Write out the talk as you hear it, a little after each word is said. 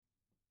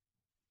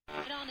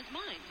it on his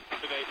mind.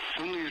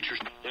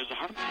 There's a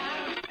heart.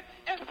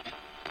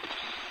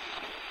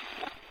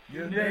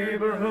 Your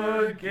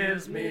neighborhood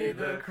gives me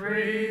the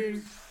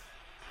creeps.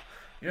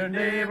 Your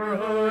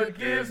neighborhood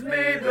gives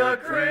me the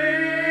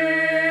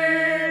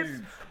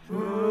creeps.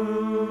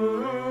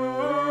 Ooh,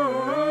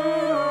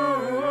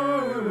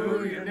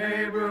 your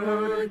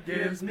neighborhood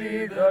gives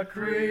me the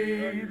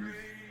creeps.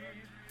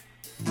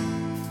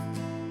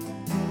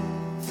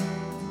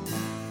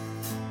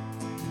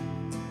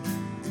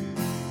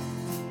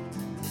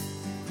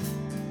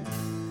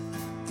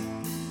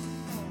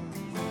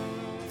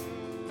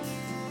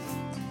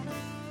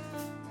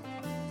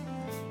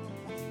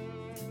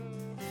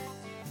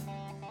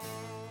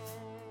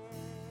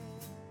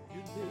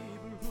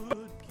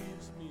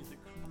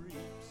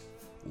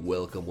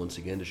 Welcome once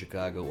again to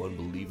Chicago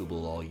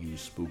Unbelievable, all you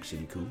spooks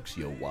and kooks,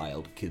 you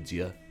wild kids,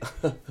 ya.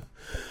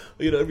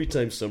 You know, every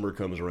time summer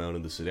comes around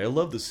in the city, I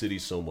love the city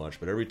so much,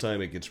 but every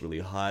time it gets really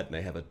hot and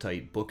I have a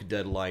tight book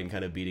deadline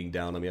kind of beating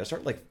down on me, I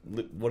start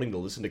wanting to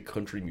listen to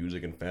country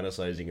music and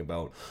fantasizing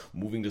about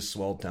moving to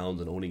small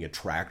towns and owning a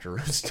tractor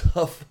and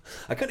stuff.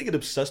 I kind of get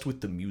obsessed with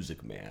the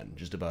music, man,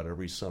 just about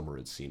every summer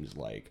it seems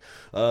like.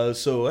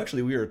 So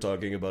actually we are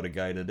talking about a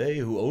guy today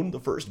who owned the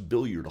first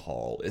billiard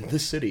hall in the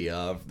city.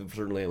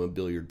 Certainly I'm a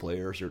billiard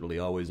player, certainly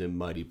always am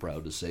mighty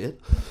proud to say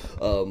it.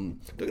 Talking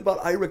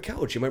about Ira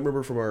Couch. You might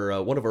remember from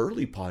our one of our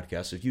early podcasts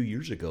a few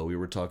years ago, we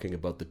were talking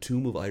about the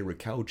tomb of Ira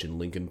Couch in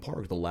Lincoln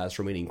Park, the last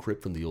remaining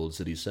crypt from the old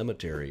city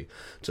cemetery.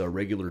 It's a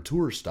regular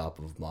tour stop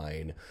of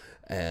mine.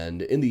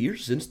 And in the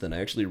years since then,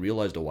 I actually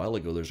realized a while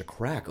ago there's a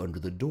crack under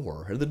the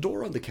door. And the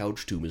door on the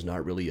Couch tomb is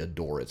not really a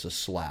door, it's a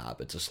slab.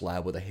 It's a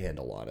slab with a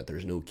handle on it.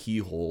 There's no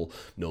keyhole,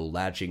 no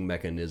latching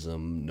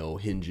mechanism, no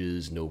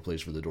hinges, no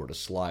place for the door to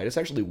slide. It's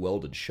actually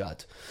welded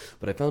shut.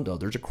 But I found out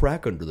there's a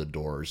crack under the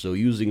door, so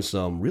using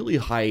some really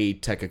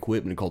high-tech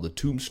equipment called the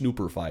Tomb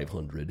Snooper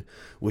 500,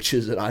 which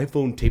is an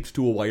iPhone taped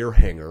to a wire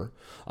hanger,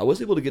 I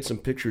was able to get some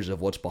pictures of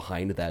what's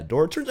behind that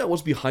door. It turns out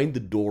what's behind the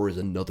door is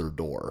another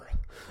door.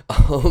 I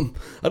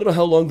don't know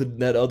how long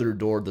that other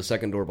door, the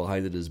second door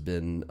behind it, has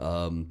been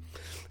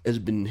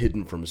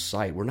hidden from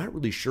sight. We're not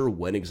really sure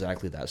when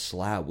exactly that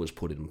slab was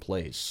put in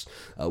place.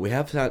 We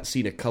have not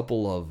seen a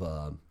couple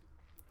of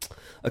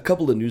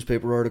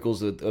newspaper articles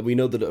that we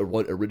know that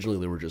originally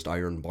there were just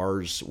iron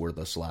bars where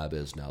the slab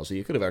is now, so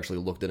you could have actually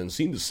looked in and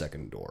seen the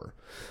second door.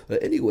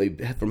 Anyway,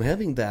 from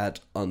having that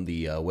on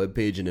the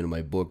webpage and in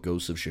my book,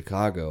 Ghosts of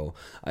Chicago,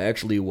 I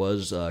actually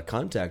was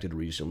contacted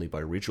recently by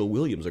Rachel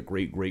Williams, a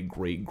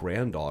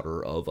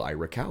great-great-great-granddaughter of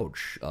Ira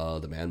Couch,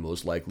 the man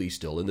most likely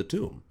still in the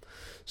tomb.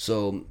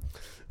 So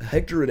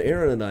Hector and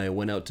Aaron and I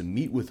went out to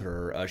meet with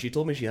her. She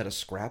told me she had a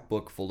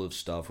scrapbook full of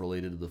stuff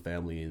related to the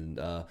family, and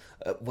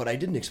what I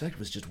didn't expect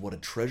was just what a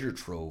treasure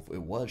trove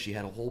it was. She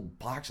had a whole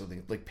box of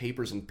like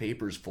papers and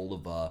papers full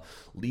of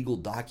legal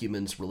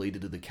documents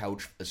related to the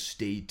Couch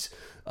estate.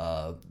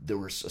 There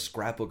was a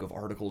scrapbook of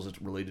articles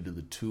related to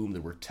the tomb.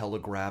 There were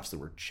telegraphs, there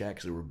were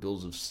checks, there were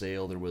bills of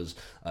sale. There was,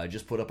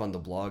 just put up on the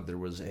blog, there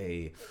was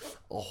a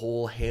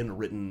whole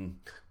handwritten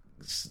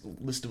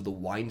list of the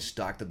wine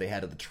stock that they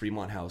had at the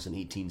Tremont House in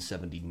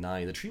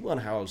 1879. The Tremont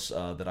House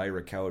that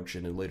Ira Couch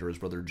and later his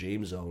brother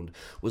James owned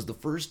was the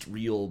first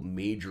real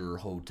major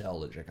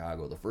hotel in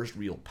Chicago, the first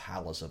real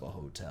palace of a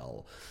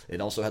hotel. It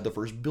also had the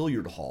first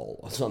billiard hall.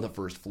 It was on the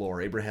first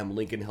floor. Abraham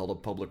Lincoln held a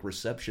public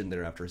reception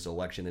there after his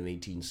election in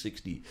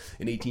 1860.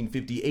 In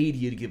 1858,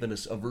 he had given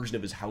us a version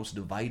of his House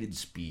Divided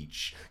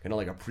speech, kind of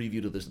like a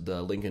preview to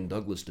the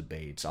Lincoln-Douglas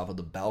debates, off of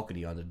the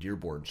balcony on the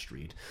Dearborn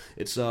Street.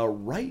 It's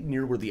right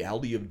near where the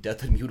Alley of Death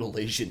and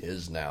Mutilation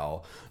is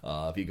now.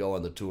 If you go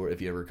on the tour,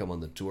 if you ever come on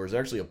the tour, there's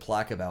actually a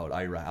plaque about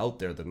Ira out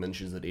there that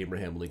mentions that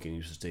Abraham Lincoln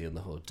used to stay in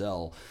the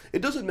hotel.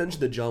 It doesn't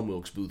mention that John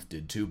Wilkes Booth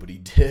did too, but he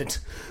did.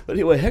 But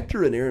anyway,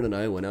 Hector and Aaron and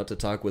I went out to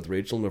talk with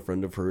Rachel and a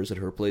friend of hers at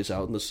her place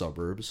out in the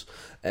suburbs,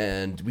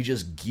 and we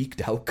just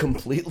geeked out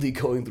completely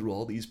going through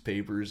all these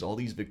papers, all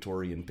these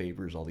Victorian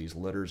papers, all these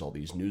letters, all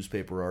these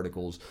newspaper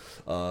articles,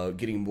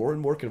 getting more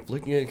and more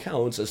conflicting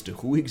accounts as to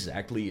who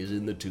exactly is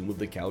in the tomb of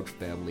the Couch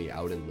family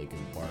out in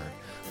Lincoln Park.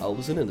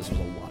 Listen in, this was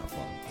a lot of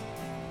fun.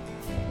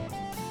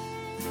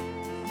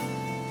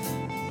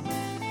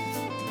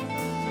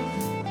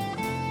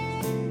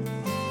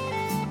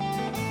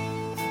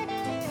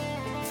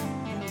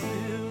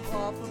 Live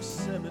off of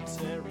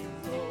Cemetery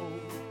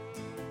Road.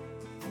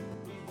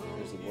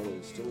 Here's the one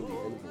that's still in the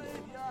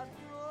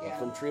envelope.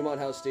 From Tremont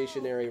House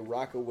Stationery,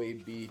 Rockaway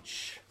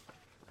Beach.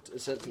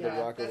 Sent to the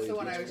Rockaway that's the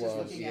one Beach I was Club.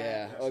 just looking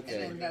at. Yeah, okay.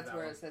 And then that's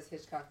where it says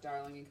Hitchcock,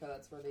 Darling, and Co.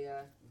 That's where the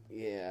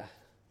Yeah.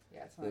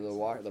 yeah, it's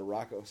The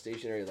Rockaway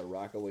Stationery, the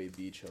Rockaway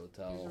Beach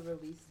Hotel. Here's a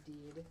release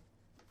deed.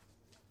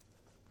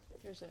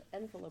 There's an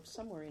envelope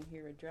somewhere in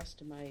here addressed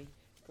to my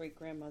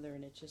great-grandmother,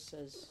 and it just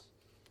says,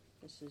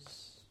 this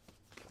is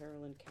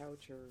Carolyn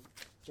Couch or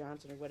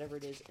Johnson or whatever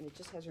it is, and it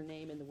just has her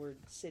name and the word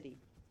city.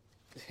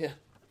 Yeah.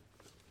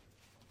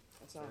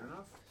 That's all.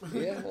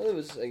 Yeah,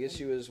 well, I guess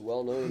she was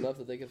well known enough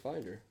that they could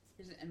find her.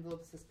 Here's an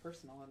envelope that says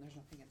personal, and there's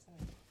nothing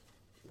inside.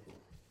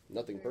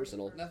 Nothing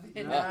personal. Nothing.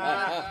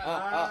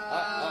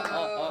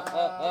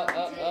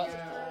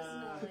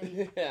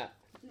 Really? Yeah.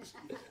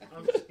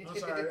 I'm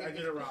sorry, I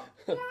did it wrong.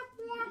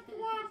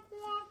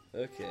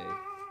 Okay.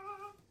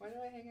 Why do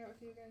I hang out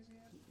with you guys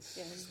again?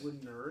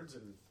 With nerds,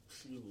 and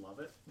you love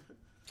it.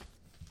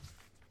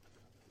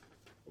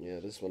 Yeah,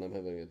 this one I'm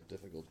having a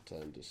difficult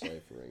time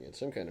deciphering. It's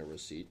some kind of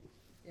receipt.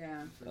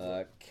 Yeah.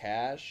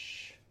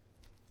 Cash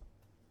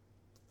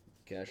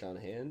on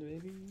hand,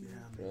 maybe? Yeah,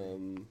 maybe.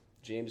 From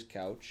James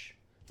Couch.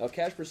 Oh,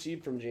 cash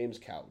received from James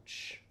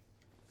Couch.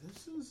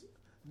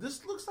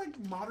 This looks like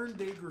modern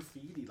day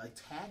graffiti, like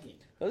tagging.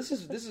 Now, this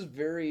is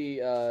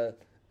very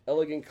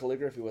elegant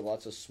calligraphy with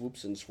lots of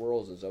swoops and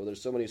swirls and stuff.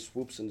 There's so many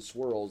swoops and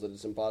swirls that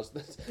it's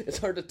impossible. It's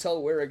hard to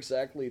tell where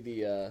exactly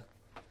the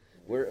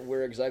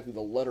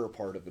letter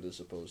part of it is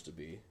supposed to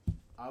be.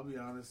 I'll be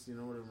honest. You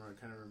know what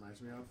it kind of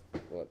reminds me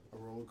of? What? A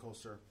roller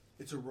coaster.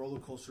 It's a roller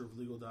coaster of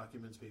legal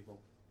documents, people.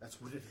 That's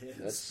what it is.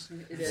 That's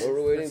It is. what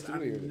we're waiting That's- to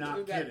I'm hear. not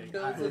We've got kidding.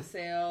 bills of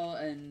sale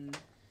and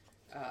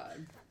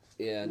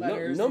Yeah,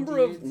 letters number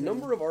and of deeds and-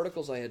 number of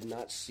articles I had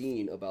not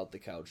seen about the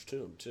Couch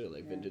tomb too,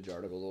 like vintage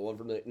articles. The one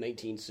from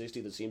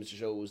 1960 that seems to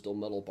show it was still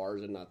metal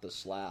bars and not the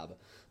slab.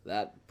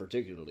 That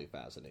particularly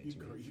fascinates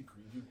me. You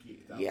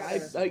geeked out. Yeah,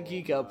 so I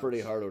geek out much. pretty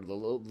hard over the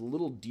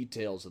little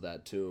details of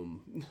that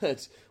tomb.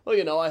 That's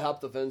well, I hop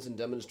the fence and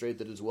demonstrate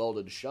that it's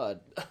welded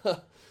shut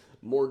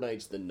more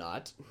nights than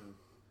not.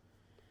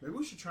 Maybe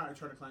we should try to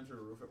climb through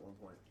the roof at one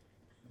point.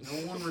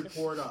 No one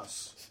report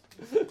us.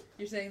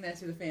 you're saying that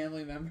to the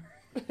family member.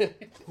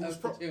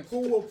 Who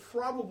will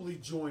probably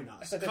join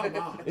us. Come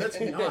on, let's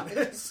be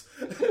honest.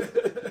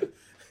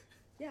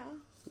 Yeah.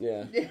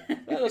 Yeah. I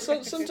don't know,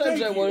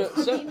 sometimes I want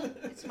I to. mean,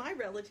 it's my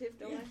relative.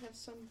 Don't I have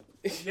some?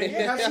 Yeah,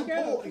 have some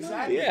pull.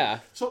 Exactly. Yeah.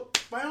 So,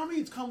 by all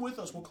means, come with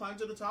us. We'll climb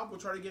to the top. We'll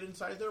try to get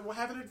inside there. We'll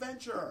have an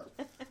adventure.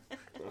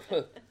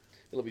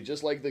 It'll be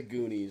just like the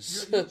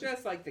Goonies.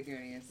 Just like the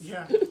Goonies.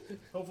 Yeah.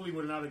 Hopefully,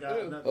 we're not a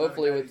guy. Not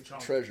Hopefully a guy with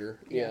chunk. treasure.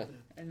 Yeah.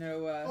 I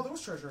know. Oh, there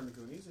was treasure in the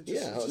Goonies. It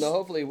just, Yeah. it's just- No.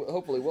 Hopefully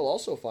we'll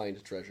also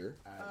find treasure.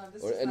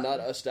 This Or, is and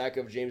not a stack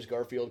of James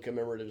Garfield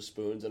commemorative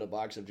spoons and a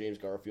box of James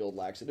Garfield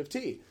laxative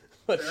tea.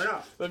 But, Fair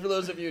enough. but for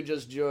those of you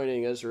just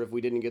joining us, or if we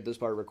didn't get this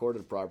part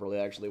recorded properly,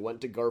 I actually went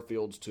to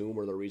Garfield's tomb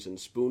where the recent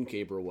spoon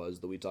caper was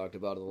that we talked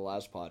about in the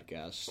last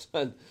podcast.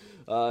 And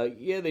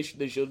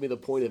they showed me the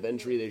point of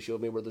entry. They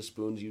showed me where the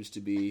spoons used to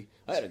be.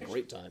 I had a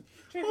great time.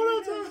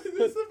 Oh, that's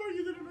this is the part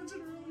you didn't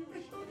mention earlier.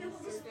 They showed me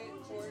where the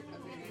Circuit Court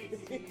of the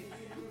United States.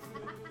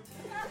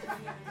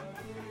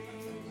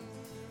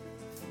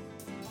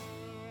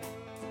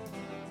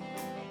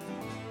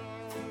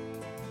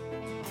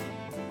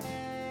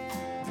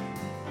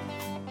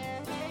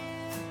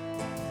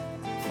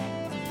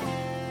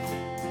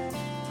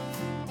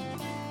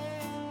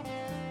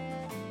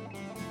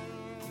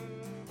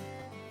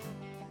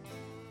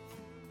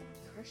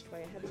 Crushed by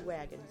a heavy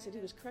wagon. It said he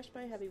was crushed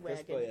by a heavy wagon.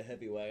 Crushed by a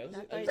heavy wagon.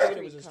 Not I by was a thinking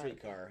it was a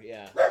streetcar. streetcar.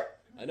 Yeah,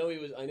 I know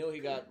he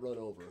got run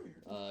over.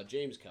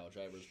 James Couch,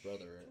 Ivor's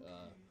brother,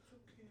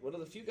 one of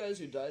the few guys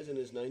who dies in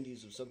his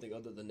 90s of something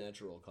other than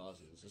natural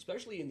causes,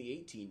 especially in the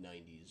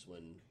 1890s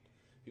when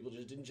people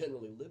just didn't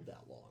generally live that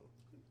long.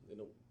 They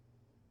don't.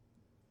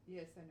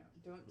 Yes, I know.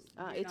 Don't. It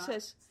You're not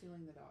says-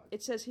 stealing the dog.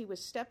 It says he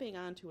was stepping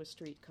onto a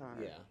streetcar.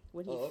 Yeah.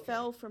 When he Oh, okay.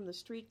 fell from the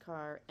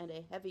streetcar and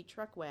a heavy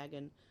truck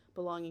wagon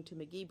belonging to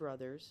McGee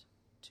Brothers,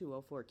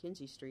 204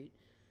 Kinsey Street,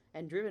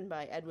 and driven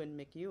by Edwin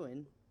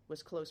McEwen,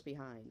 was close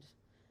behind.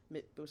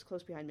 It was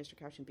close behind Mr.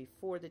 Couch, and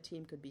before the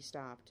team could be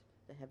stopped,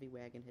 the heavy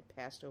wagon had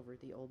passed over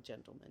the old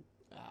gentleman.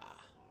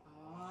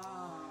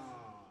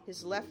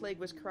 His left leg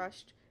was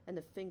crushed, and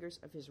the fingers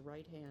of his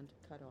right hand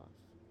cut off.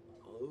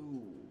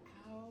 Oh.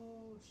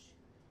 Ouch.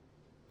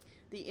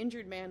 The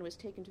injured man was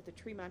taken to the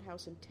Tremont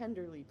House and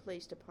tenderly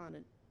placed upon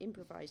an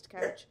improvised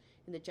couch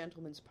in the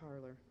gentleman's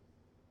parlor.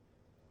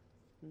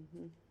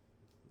 I'm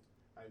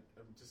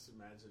just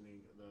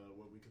imagining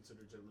what we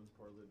consider gentlemen's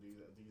parlor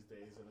these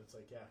days, and it's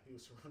like, yeah, he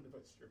was surrounded by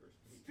strippers.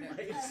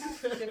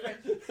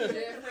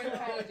 Different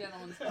kind of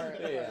gentleman's part.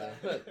 Yeah.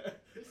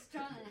 He's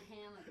strung in a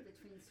hammock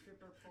between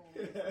stripper poles.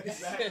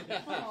 Exactly.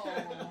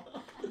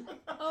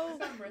 Oh,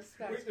 Some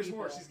respect. Wait, there's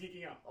more. people. She's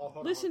geeking out. Oh,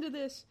 hold listen on. to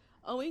this.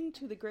 Owing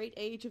to the great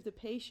age of the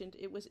patient,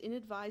 it was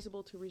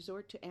inadvisable to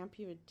resort to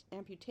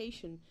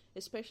amputation,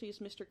 especially as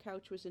Mr.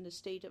 Couch was in a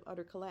state of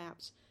utter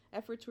collapse.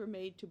 Efforts were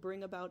made to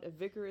bring about a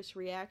vigorous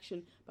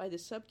reaction by the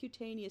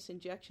subcutaneous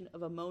injection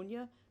of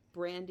ammonia,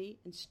 brandy,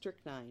 and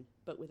strychnine,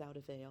 but without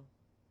avail.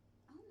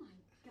 Oh my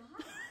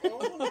god. Oh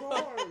my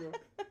god.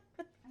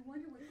 I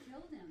wonder what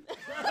killed him.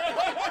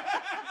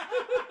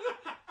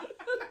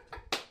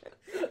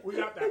 We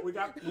got that. We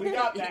got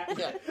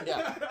that.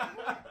 Yeah.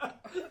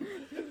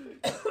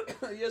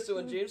 Yeah, so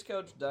when James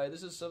Couch died,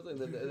 this is something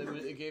that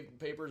it gave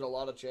papers a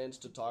lot of chance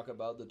to talk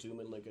about the tomb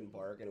in Lincoln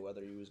Park and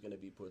whether he was going to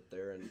be put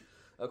there. And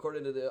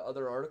according to the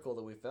other article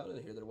that we found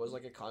in here, there was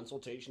like a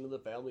consultation of the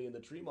family in the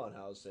Tremont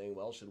House saying,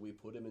 well, should we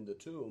put him in the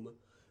tomb?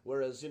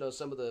 Whereas,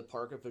 some of the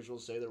park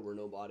officials say there were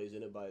no bodies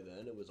in it by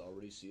then. It was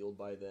already sealed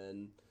by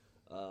then.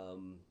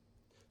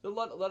 A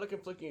lot of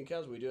conflicting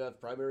accounts. We do have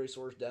primary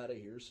source data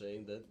here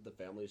saying that the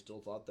family still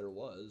thought there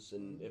was,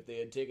 and if they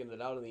had taken it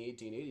out in the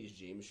 1880s,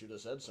 James should have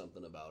said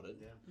something about it.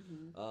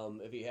 Yeah.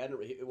 If he hadn't,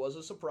 it was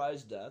a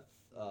surprise death.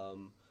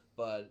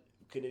 But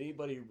can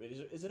anybody?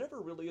 Is it ever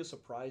really a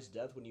surprise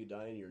death when you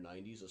die in your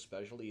 90s,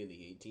 especially in the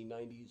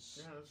 1890s?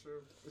 Yeah, that's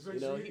true. It's like,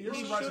 You know, so he you're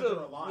should surprised that they're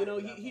have. alive You know,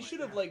 at that he point, should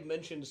have yeah. like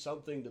mentioned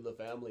something to the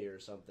family or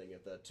something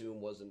if that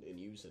tomb wasn't in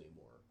use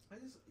anymore. I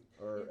just,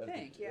 Or You'd if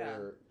think, the- yeah.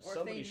 Or Or if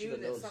somebody they should knew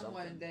have that known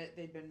someone something. that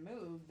they'd been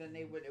moved, then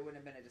it wouldn't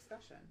have been a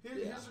discussion.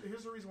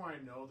 Here's the reason why I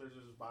know there's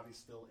bodies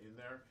still in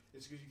there.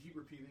 It's because you keep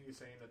repeatedly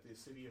saying that the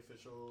city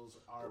officials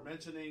are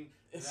mentioning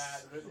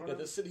that Yeah,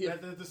 the city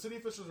that the city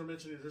officials are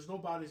mentioning there's no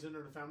bodies in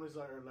there. The families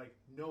are like,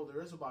 no,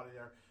 there is a body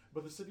there,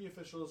 but the city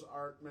officials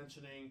aren't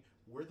mentioning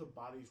where the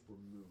bodies were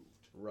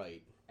moved.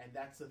 Right. And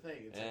that's the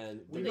thing. It's And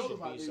like, we there know should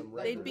the be body, some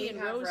like, They'd the- be in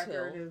We have Rose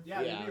record Hill. of-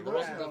 Yeah, Yeah, they'd be the, in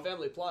Rose Hill.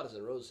 family plot is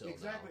in Rose Hill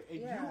Exactly,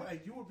 now. and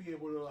you would be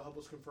able to help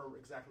us confirm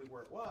exactly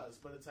where it was,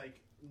 but it's like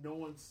no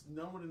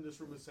one in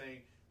this room is saying,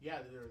 yeah,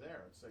 they're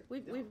there. It's like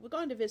We've, no. we've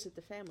gone to visit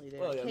the family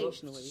there Well, yeah,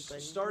 occasionally,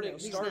 but starting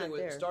he's not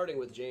there. starting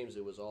with James,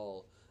 it was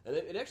all, and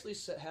it actually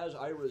has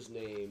Ira's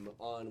name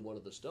on one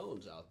of the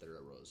stones out there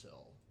at Rose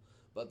Hill,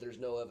 but there's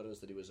no evidence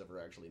that he was ever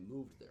actually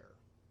moved there.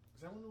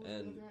 Is that what we were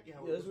And looking at? Yeah,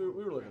 we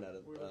were looking at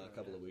it we were looking a at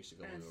couple it. of weeks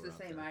ago. And when it's we the were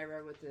out same there.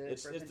 Ira with the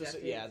It's birth and the death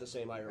yeah, dates. the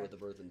same Ira Okay. with the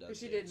birth and death. Because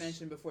she did dates.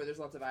 mention before, there's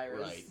lots of Iras.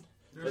 Right.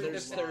 But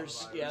There's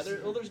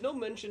there's no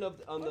mention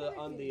of on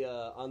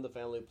the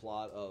family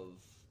plot of.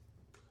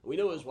 We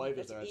know his wife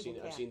is That's there. an I've seen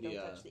evil I've cat. seen Don't the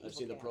touch the I've evil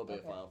seen the cat. probate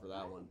Okay. file for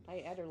that one. I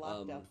had her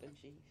locked Um, up and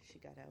she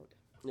got out.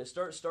 Yeah,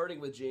 starting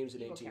with James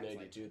in Evil cat's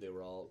 1892, they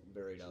were all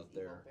buried out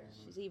there.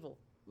 She's evil.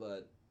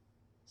 But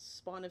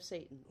Spawn of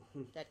Satan.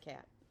 That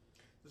cat.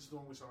 This is the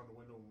one we saw in the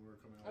window when we were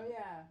coming Oh out.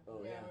 yeah.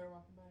 Oh, yeah. yeah. We were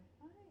walking by.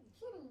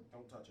 Hi.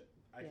 Don't touch it.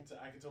 I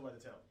Yeah. can tell by the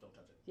tail. Don't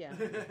touch it. Yeah.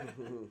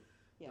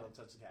 Yeah. Don't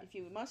touch the cat. If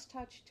you must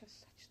touch,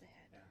 just touch the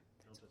head. Yeah,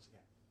 don't touch the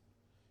cat.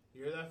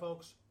 You hear that,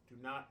 folks? Do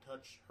not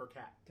touch her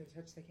cat. Don't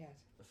touch the cat.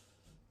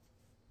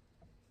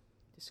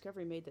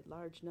 Discovery made that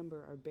large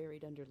number are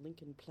buried under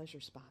Lincoln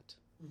Pleasure Spot.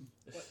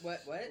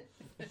 What? What?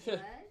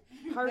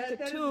 Park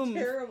That a is tomb.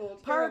 terrible.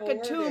 Park a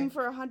terrible tomb wording.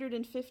 for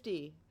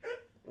 150.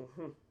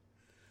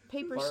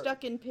 Paper Park-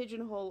 stuck in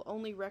pigeonhole.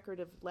 Only record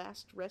of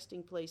last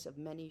resting place of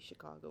many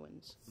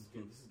Chicagoans.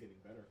 This is getting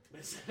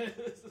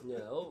better. yeah,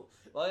 well,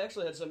 I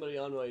actually had somebody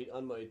on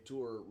my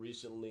tour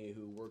recently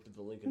who worked at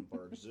the Lincoln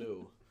Park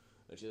Zoo.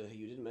 And she said, "Hey,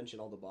 you didn't mention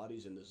all the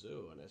bodies in the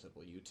zoo." And I said,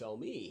 "Well, you tell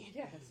me."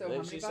 Yeah. So And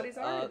how then many she bodies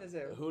said, are in the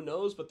zoo? Who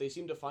knows? But they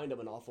seem to find them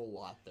an awful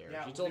lot there.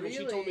 Yeah, she told me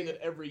really?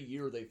 that every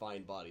year they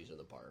find bodies in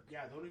the park.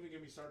 Yeah, don't even get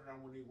me started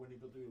on when he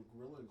built the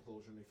gorilla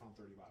enclosure and they found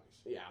 30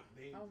 bodies. Yeah.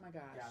 They, Oh my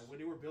gosh. Yeah, when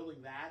they were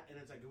building that, and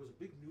it's like, it was a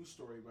big news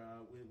story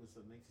about, it was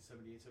the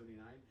 1978, 79,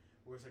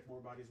 where it's like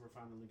more bodies were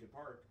found in Lincoln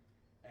Park.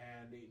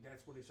 And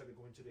that's when they started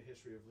going to the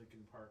history of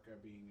Lincoln Park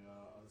being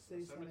a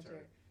City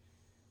cemetery.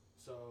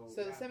 So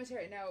So yeah. the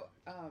cemetery now,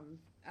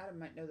 Adam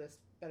might know this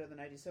better than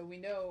I do. So we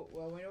know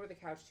where the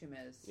couch tomb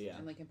is Yeah.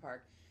 in Lincoln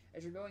Park.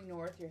 As you're going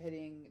north, you're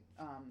hitting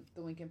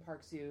the Lincoln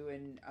Park Zoo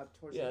and up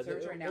towards Yeah, the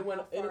observatory. Now, it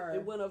went how far?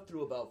 it went up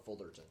through about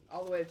Fullerton.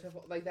 All the way to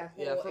like that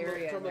whole Yeah, from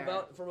area. from in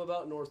there.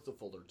 about north to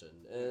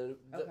Fullerton, and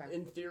Okay.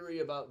 in theory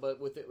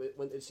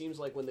when it seems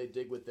like when they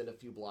dig within a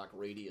few block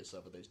radius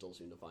of it, they still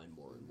seem to find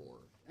more and more.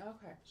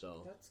 Okay,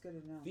 So that's good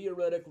to know.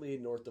 theoretically,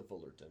 north of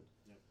Fullerton.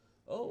 Yep.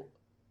 Oh,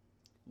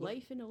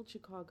 Life in Old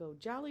Chicago.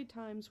 Jolly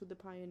times with the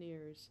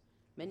pioneers.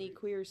 Many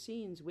queer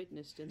scenes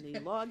witnessed in the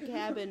log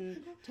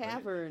cabin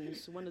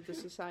taverns, one of the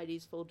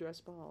society's full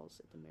dress balls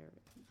at the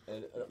Merit.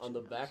 and on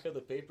the back of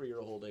the paper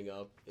you're holding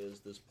up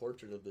is this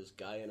portrait of this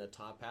guy in a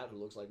top hat who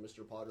looks like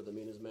Mr. Potter, the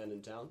meanest man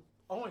in town.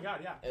 Oh my god,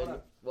 yeah. And Hold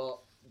on.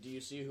 well, do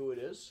you see who it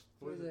is?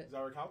 Who is Who is it? it? Is that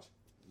our couch?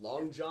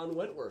 Long John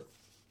Wentworth.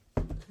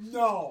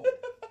 No!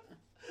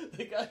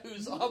 The guy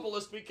whose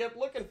obelisk we kept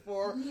looking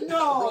for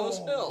No! at Rose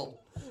Hill.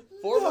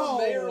 Former No!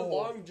 Mayor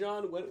Long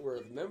John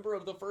Wentworth, member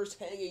of the first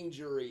hanging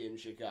jury in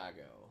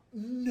Chicago.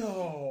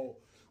 No!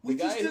 We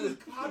The just guy did who- a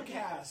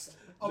podcast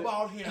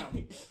about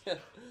him.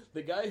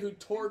 The guy who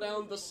tore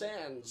down the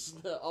sands,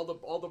 all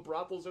the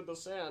brothels in the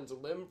sands,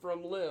 limb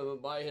from limb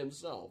by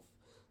himself,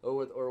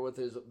 or with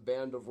his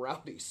band of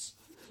rowdies.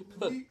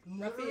 We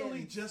literally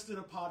Ruffians. just did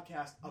a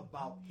podcast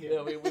about him.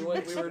 Yeah,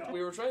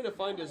 we were trying to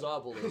find his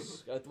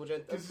obelisk, which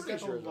I'm Because he's pretty got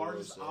sure the is on Rose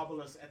largest Hill.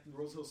 obelisk at the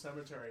Rose Hill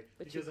Cemetery.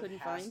 But because you couldn't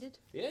has- find it?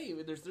 Yeah,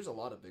 there's a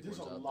lot of big There's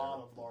a ones out lot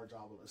there. of large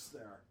obelisks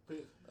there.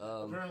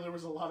 Um, Apparently, there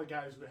was a lot of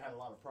guys who had a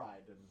lot of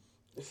pride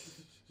and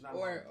not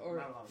Or- a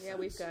lot of Yeah, sense.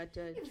 we've got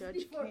Judge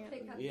Before Canton.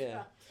 pickup Yeah.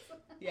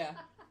 trucks. Yeah.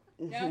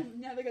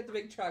 Now they got the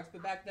big trucks,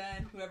 but back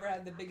then, whoever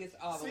had the biggest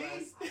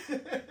obelisk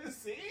See?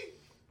 See?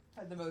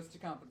 had the most to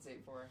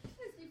compensate for. It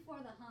was before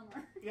the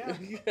Hummer. Yeah.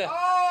 Yeah.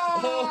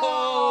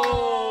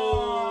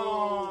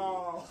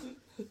 Oh!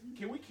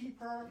 Can we keep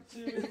her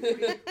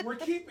too? We're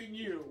keeping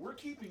you. We're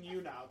keeping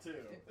you now too.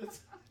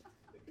 It's-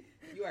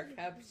 You are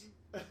kept.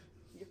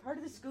 You're part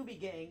of the Scooby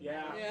Gang.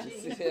 Yeah. Yeah.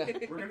 Yeah.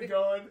 We're gonna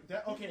go in.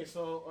 Okay,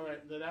 so all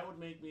right, that would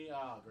make me.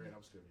 Ah, great.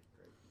 I'm Scooby.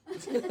 Great.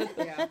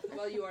 Yeah.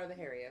 Well, you are the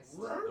hairiest.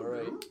 All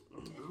right.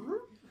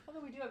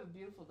 Although we do have a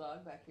beautiful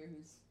dog back here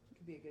who's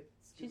could be a good.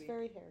 She's Scooby.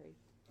 very hairy.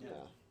 Yeah.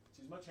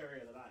 She's much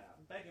hairier than I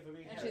am. Thank you for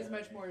being And hairy. she's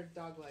much more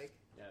dog-like.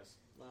 Yes.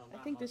 Well, I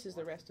not think much this is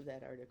the more. rest of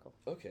that article.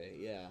 Okay,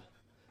 yeah.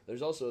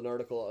 There's also an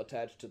article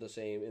attached to the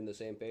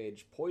same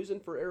page. Poison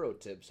for arrow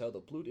tips: How the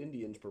Plute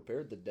Indians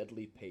prepared the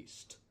deadly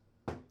paste.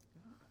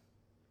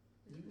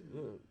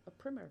 Mm. A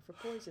primer for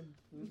poison.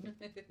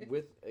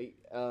 With a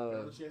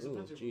She has a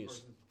penchant for jeez,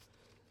 poison.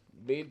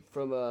 made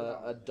from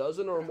a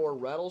dozen or more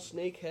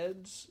rattlesnake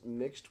heads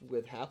mixed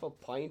with half a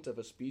pint of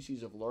a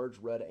species of large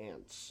red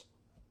ants.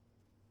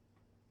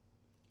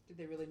 Did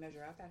they really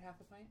measure out that half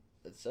a pint?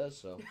 It says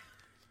so.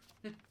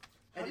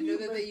 I didn't know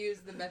that they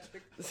used the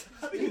metric.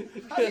 How do you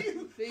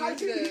They how use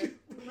do the-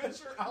 you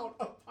measure out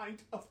a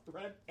pint of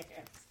red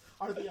ants?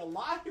 Are they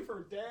alive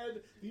or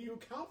dead? Do you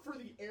count for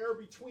the air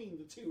between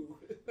the two?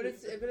 But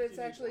it's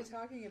actually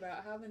talking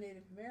about how the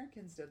Native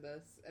Americans did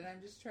this, and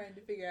I'm just trying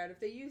to figure out if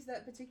they use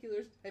that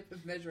particular type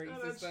of measuring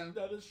system.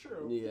 That is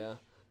true. Yeah.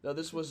 Now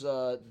this was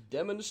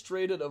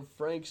demonstrated of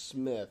Frank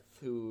Smith,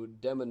 who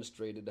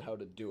demonstrated how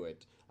to do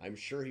it. I'm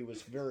sure he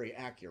was very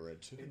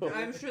accurate.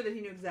 I'm sure that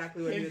he knew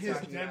exactly what he In was his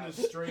talking about.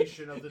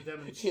 demonstration of the Yeah,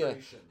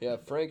 demonstration. yeah,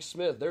 Frank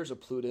Smith. There's a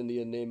Plute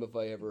Indian name if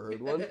I ever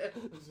heard one.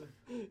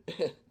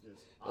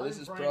 Now, this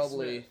I'm is Frank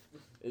probably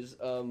Smith.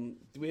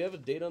 do we have a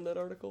date on that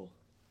article?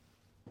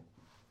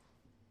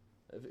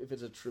 If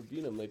it's a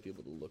Tribune, I might be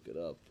able to look it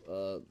up.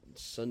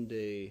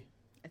 Sunday.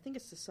 I think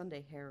it's the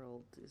Sunday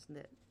Herald, isn't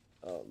it?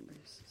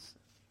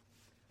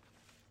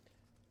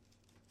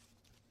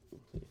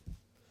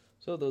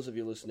 So those of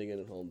you listening in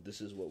at home,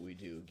 this is what we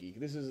do, geek.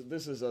 This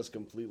is us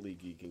completely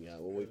geeking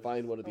out when we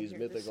find one of these here,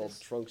 this mythical is-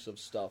 trunks of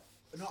stuff.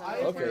 No, Sunday I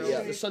Okay, Herald.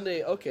 yeah, the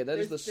Sunday. Okay, that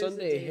is the There's a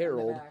Sunday date on the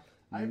Herald, back.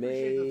 I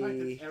appreciate the fact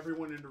May that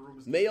everyone in the room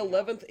is May geeking out.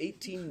 11th,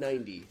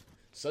 1890.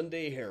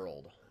 Sunday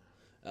Herald.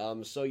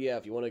 So yeah,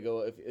 if you want to go,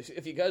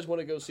 if you guys want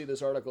to go see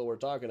this article we're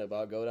talking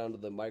about, go down to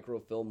the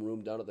microfilm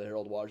room down at the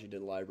Harold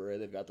Washington Library.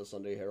 They've got the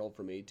Sunday Herald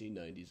from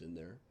 1890s in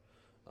there.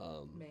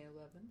 May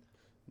 11th.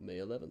 May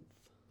 11th.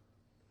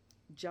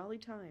 Jolly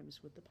Times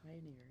with the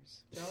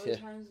Pioneers. Jolly Yeah.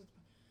 times with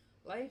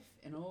life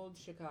in old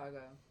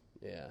Chicago.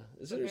 Yeah,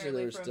 it's So interesting.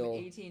 apparently There's from still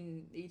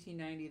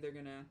 1890, they're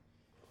gonna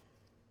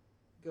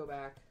go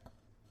back.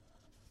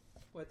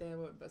 What they have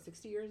about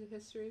 60 years of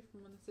history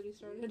from when the city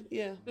started.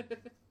 yeah.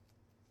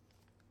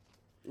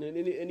 And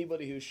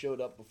anybody who showed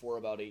up before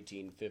about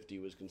 1850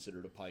 was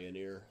considered a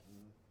pioneer.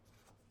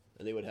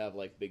 And they would have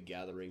like big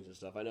gatherings and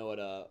stuff. I know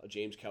at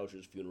James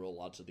Couch's funeral,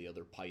 lots of the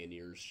other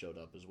pioneers showed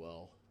up as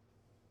well.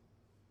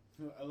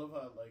 I love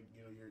how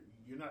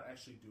you're not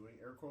actually doing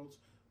air quotes,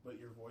 but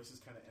your voice is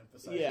kind of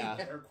emphasizing Yeah.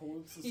 air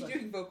quotes. It's He's like,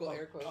 doing vocal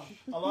air quotes.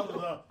 a lot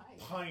of the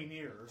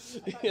pioneers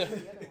I thought it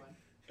was the other one.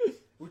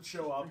 would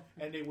show up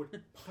and they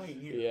would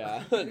pioneer.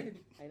 Yeah. I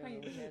don't know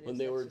what that When is.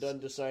 they were That's done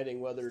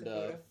deciding whether Just to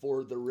Dakota.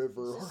 ford the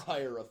river or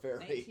hire a ferry.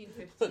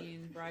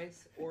 1915,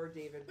 Bryce or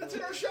David. That's in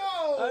Bowie. our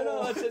show. I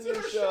know, that's in your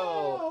our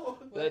show.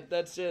 What?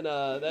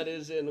 That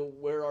is in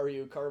Where Are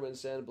You, Carmen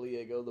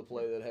Sandiego, the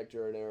play that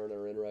Hector and Aaron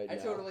are in right I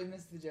now. totally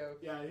missed the joke.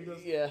 Yeah, he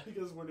goes. Yeah. He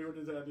goes when they were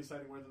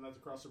deciding whether or not to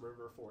cross the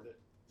river or ford it.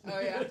 Oh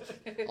yeah.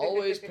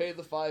 Always pay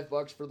the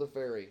 $5 for the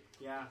ferry.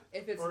 Yeah.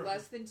 If it's Or-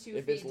 less than 2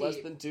 If feet it's less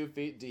deep, than 2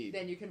 feet deep.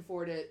 then you can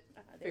ford it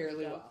there you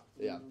fairly go. well.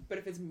 Yeah. But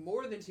if it's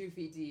more than 2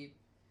 feet deep,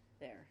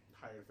 There.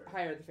 Higher ferry.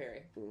 hire the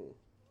ferry. Mm.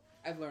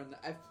 I've learned that.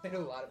 I've played a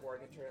lot of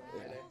Oregon Trail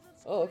today.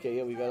 Oh, okay,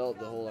 yeah, we got all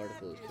the whole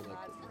article is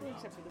collected.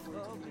 Except for the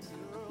words.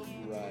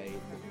 Right.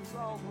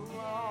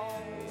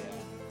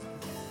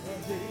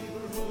 The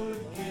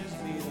neighborhood gives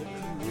me the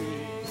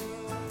creeps.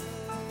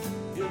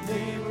 Your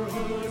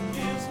neighborhood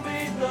gives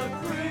me the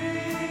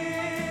creeps.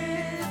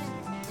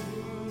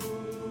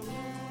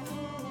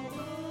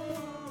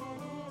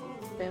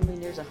 Family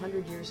nears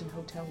 100 years in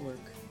hotel work.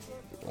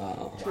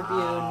 Wow.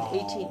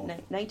 Tribune,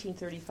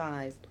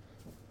 1935.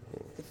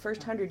 The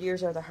first 100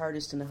 years are the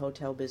hardest in the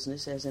hotel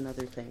business, as in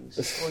other things.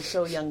 Or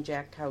so young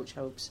Jack Couch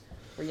hopes.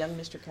 For young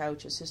Mr.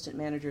 Couch, assistant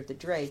manager of the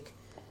Drake,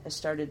 has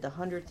started the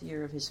 100th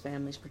year of his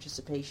family's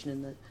participation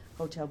in the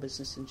hotel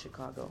business in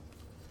Chicago.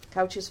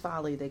 Couch's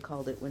Folly, they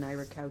called it, when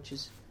Ira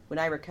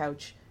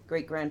Couch,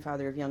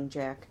 great-grandfather of young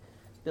Jack,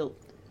 built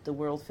the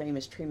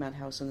world-famous Tremont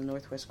House on the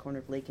northwest corner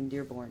of Lake and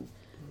Dearborn.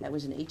 That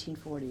was in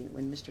 1840,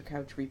 when Mr.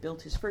 Couch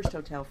rebuilt his first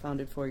hotel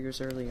founded 4 years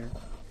earlier.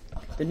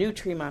 The new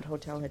Tremont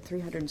Hotel had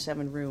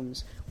 307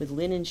 rooms, with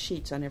linen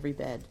sheets on every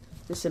bed.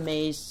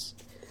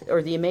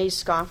 The amazed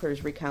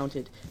scoffers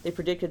recounted. They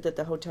predicted that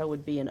the hotel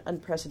would be an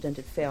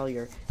unprecedented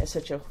failure, as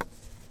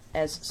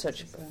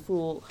such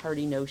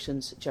foolhardy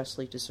notions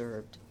justly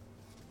deserved.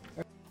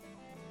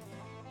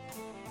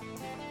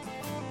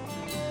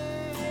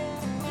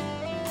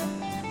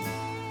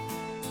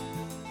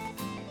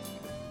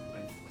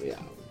 Yeah.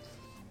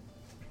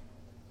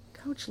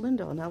 Couch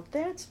Lindahl. Now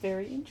that's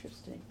very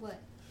interesting. What?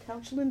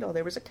 Couch Lindahl.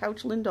 There was a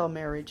Couch Lindahl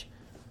marriage.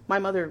 My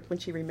mother, when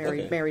she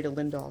remarried, Okay. married a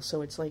Lindahl.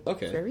 So it's like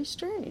Okay. very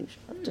strange.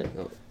 I have to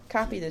Oh.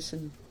 copy this,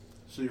 and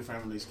So your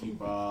families keep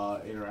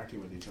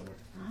interacting with each other.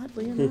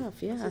 oddly enough,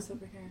 What's yeah. this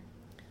over here?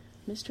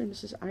 Mr. and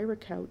Mrs. Ira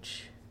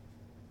Couch,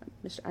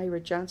 Mr. Ira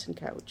Johnson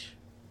Couch,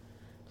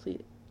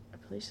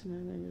 placed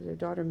their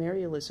daughter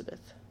Mary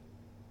Elizabeth,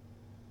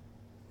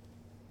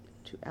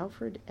 to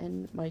Alfred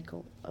N.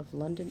 Michael of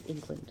London,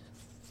 England.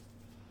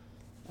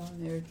 Oh,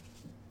 and they're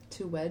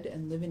to wed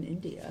and live in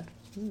India.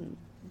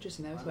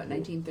 Interesting. That was about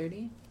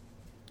 1930.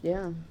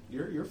 Yeah.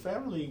 Your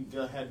family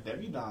had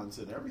debutantes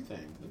and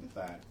everything. Look at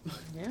that.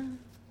 Yeah.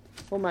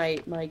 Well,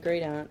 my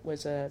great aunt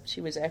was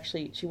she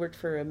worked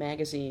for a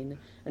magazine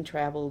and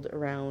traveled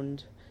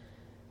around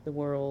the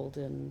world,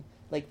 and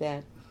like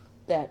that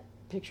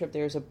picture up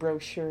there is a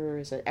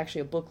brochure,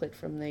 actually a booklet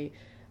from the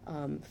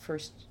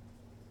first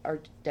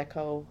Art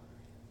Deco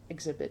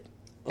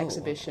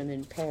exhibition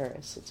in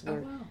Paris. It's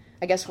where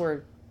I guess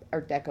where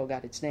Art Deco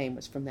got its name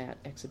was from that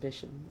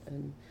exhibition,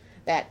 and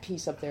that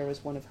piece up there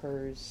was one of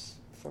hers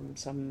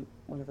from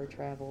one of her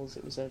travels.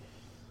 It was a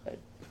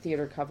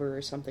theater cover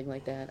or something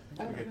like that.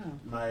 Okay.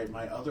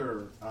 My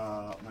other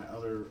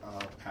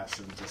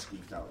passion just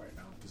geeked out right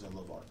now because I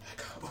love Art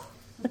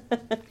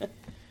Deco.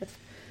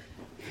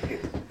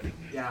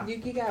 Yeah. You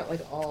geek out like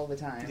all the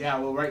time. Yeah,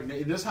 well, right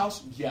in this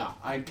house, yeah,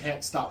 I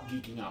can't stop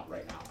geeking out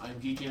right now. I'm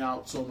geeking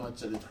out so much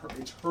that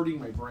it's hurting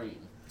my brain.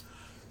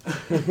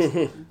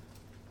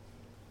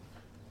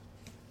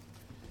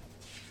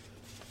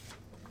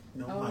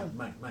 No,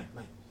 mine.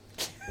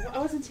 Well, I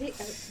wasn't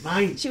taking.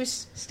 Mine. She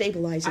was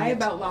stabilizing I it.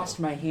 about lost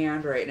my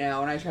hand right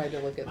now when I tried to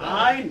look at that.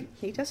 Mine.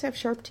 He does have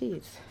sharp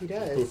teeth. He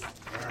does.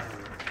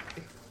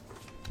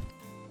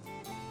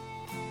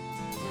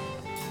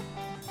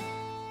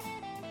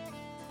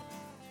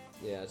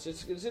 Yeah, it's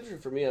interesting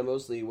for me. I'm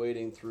mostly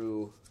wading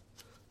through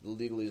the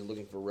legalese,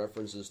 looking for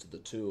references to the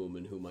tomb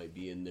and who might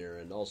be in there,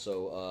 and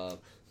also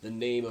the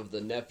name of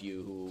the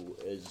nephew who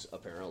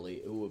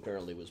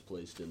apparently was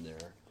placed in there.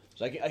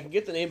 So I can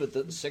get the name of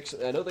the 6.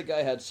 I know the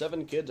guy had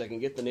 7 kids. I can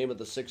get the name of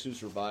the 6 who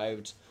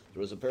survived.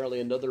 There was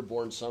apparently another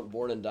born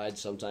and died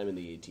sometime in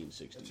the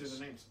 1860s. Let's hear the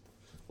names.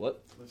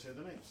 What? Let's hear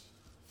the names.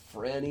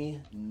 Franny,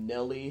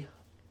 Nellie,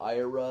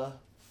 Ira,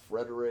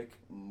 Frederick,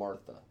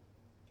 Martha.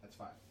 That's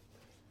 5.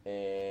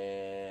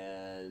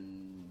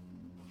 And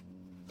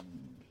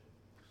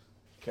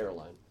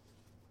Caroline.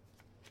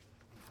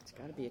 It's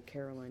got to be a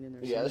Caroline in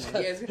there. Yeah,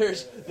 somewhere.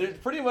 there's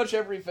pretty much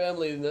every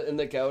family in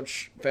the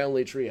Couch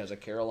family tree has a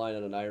Caroline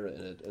and an Ira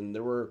in it, and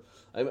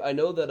I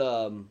know that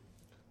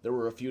there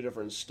were a few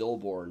different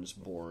stillborns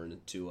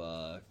born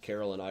to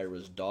Carol and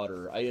Ira's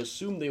daughter. I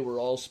assume they were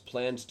all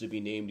planned to be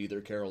named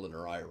either Carolyn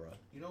or Ira.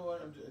 You know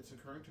what? It's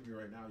occurring to me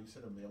right now. You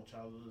said a male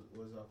child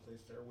was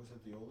placed there. Was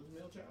it the oldest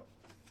male child?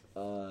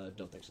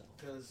 Don't think so.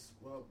 Because,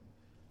 well,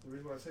 the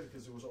reason why I said it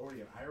because there was already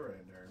an Ira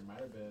in there. It might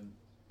have been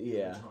the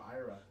Yeah. original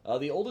Ira.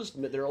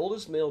 Their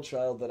oldest male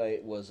child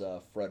was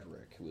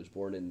Frederick, who was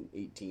born in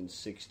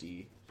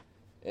 1860,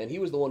 and he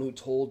was the one who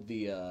told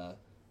the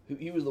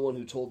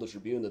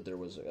Tribune that there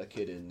was a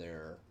kid in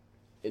there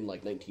in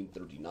like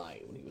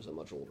 1939 when he was a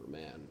much older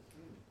man.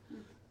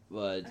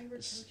 But Ira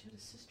Couch had a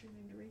sister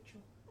named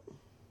Rachel.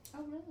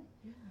 Oh, really?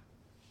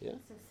 Yeah.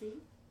 So see?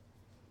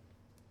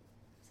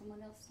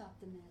 Someone else stopped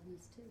the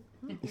madness,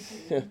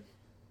 too.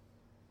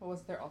 Well,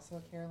 was there also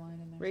a Caroline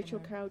in there? Rachel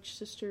somewhere? Couch,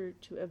 sister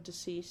of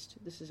deceased.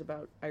 This is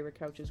about Ira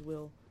Couch's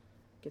will.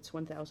 Gets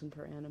 $1,000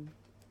 per annum.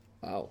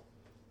 wow,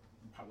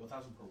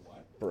 1,000 per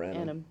what? per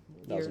annum,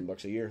 Annum.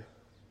 $1,000 a year,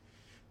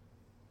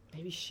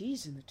 Maybe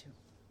she's in the tomb.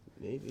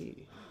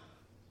 maybe.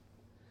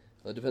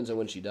 Well, it depends on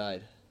when she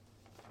died,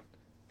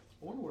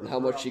 I wonder where and how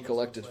her much she obelisk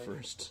collected looks like.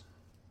 first.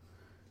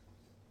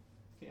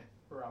 Yeah,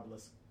 her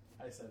obelisk.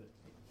 I said it.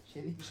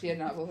 She had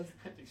an obelisk.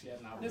 I think she had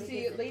an No, obelisk.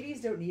 see, ladies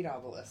don't need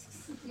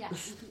obelisks. Yeah.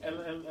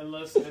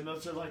 Unless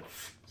they're like.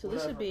 So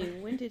this would be,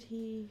 when did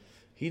he...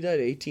 He died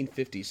in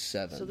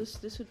 1857. So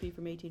this would be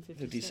from 1857.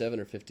 57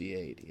 or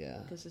 58,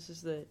 yeah. Because this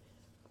is the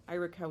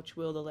Ira Couch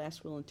will, the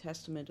last will and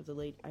testament of the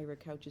late Ira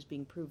Couch is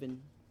being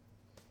proven.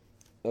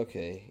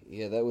 Okay,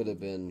 yeah, that would have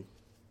been.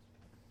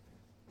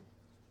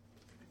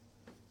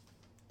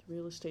 The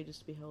real estate is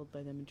to be held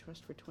by them in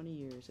trust for 20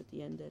 years. At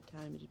the end of that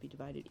time, it is to be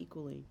divided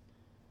equally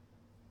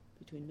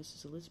between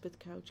Mrs. Elizabeth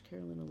Couch,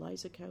 Carolyn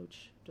Eliza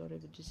Couch, daughter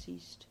of the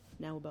deceased,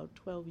 now about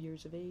 12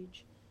 years of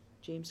age,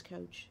 James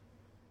Couch,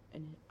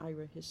 and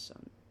Ira, his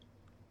son.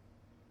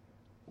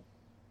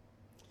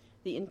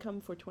 The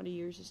income for 20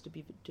 years is to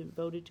be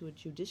devoted to a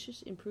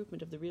judicious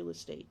improvement of the real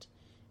estate,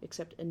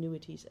 except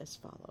annuities as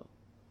follow.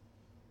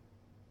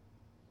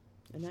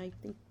 And I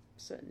think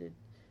so,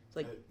 it's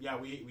like yeah,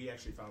 we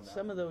actually found out.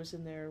 some of those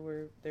in there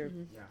were they're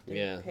Yeah.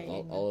 Yeah,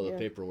 paying all of the yeah.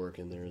 paperwork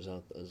in there is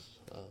out.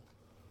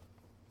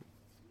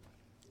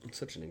 It's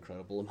such an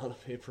incredible amount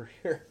of paper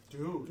here.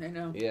 Dude. I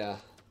know. Yeah.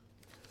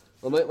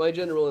 Well, my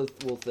general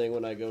thing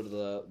when I go to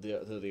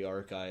the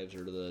archives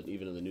or to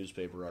even in the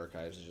newspaper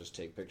archives is just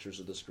take pictures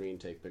of the screen,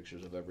 take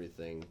pictures of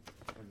everything,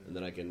 and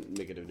then I can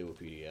make it into a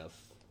PDF.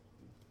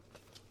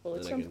 Well,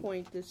 at Then I some can-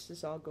 point, this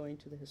is all going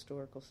to the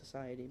Historical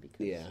Society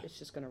because Yeah. it's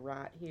just going to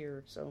rot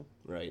here. So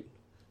Right.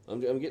 I'm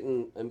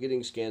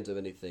getting scans of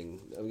anything.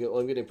 I'm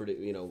getting pretty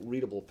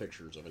readable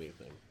pictures of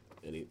anything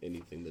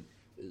that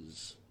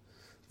is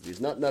It's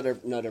not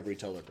every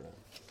telegram,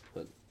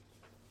 but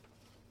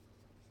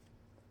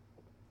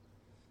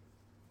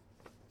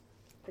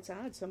It's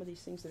odd. Some of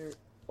these things that are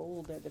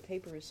old, the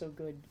paper is so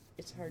good,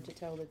 it's hard to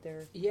tell that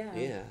they're.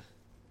 yeah.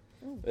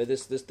 Oh.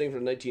 This thing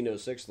from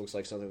 1906 looks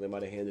like something they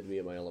might have handed me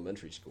at my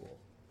elementary school.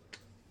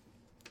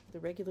 The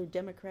regular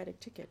Democratic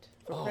ticket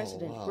for Oh,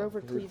 President wow.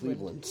 Grover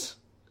Cleveland.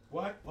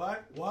 What?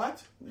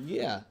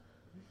 Yeah.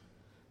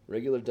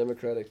 Regular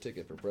Democratic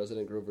ticket for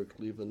President Grover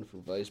Cleveland for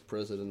Vice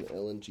President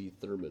Ellen G.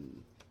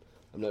 Thurman.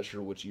 I'm not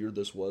sure which year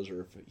this was,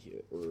 or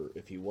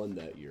if he won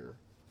that year.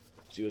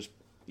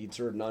 He'd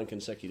served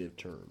non-consecutive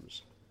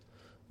terms.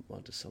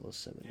 Monticello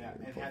Seminary. Yeah,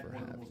 and had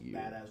one of the most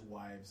badass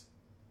wives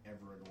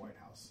ever in the White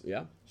House.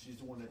 Yeah. She's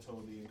the one that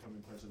told the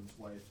incoming president's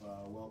wife,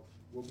 "Well,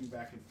 we'll be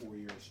back in 4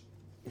 years."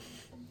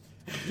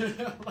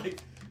 Like,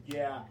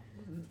 yeah,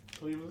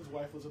 Cleveland's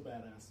wife was a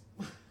badass.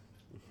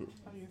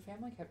 Oh, your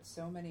family kept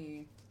so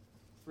many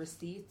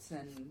receipts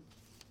and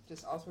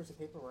just all sorts of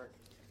paperwork.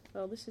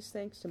 Well, this is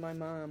thanks to my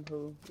mom,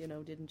 who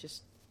didn't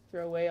just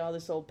throw away all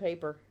this old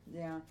paper.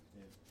 Yeah.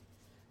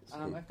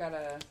 I've got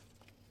a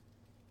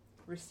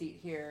receipt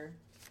here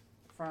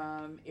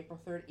from April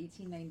 3rd,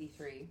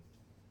 1893.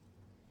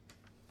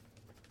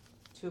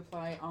 To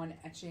apply on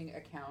etching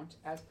account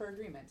as per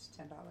agreement,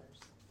 $10.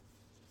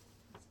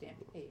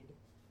 Stamp paid.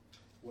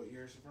 What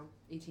year is it from?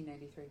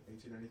 1893.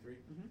 1893.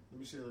 Mhm. Let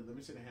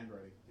me see the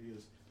handwriting,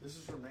 because this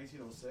is from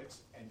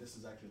 1906, and this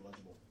is actually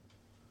legible.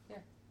 Yeah.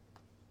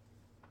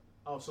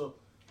 Oh, so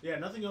yeah,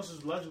 nothing else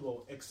is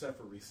legible except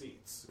for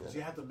receipts, because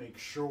you have to make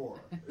sure.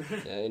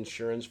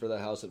 Insurance for the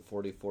house at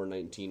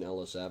 4419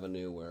 Ellis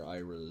Avenue, where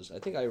I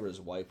think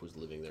Ira's wife was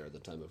living there at the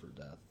time of her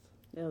death.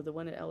 No, the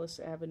one at Ellis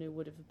Avenue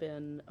would have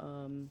been,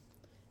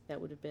 that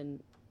would have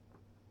been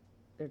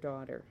their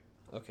daughter,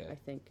 Okay. I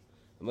think.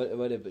 It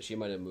might have, but she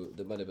might have moved.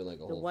 There might have been like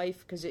a The whole. wife,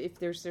 because if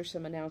there's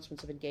some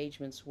announcements of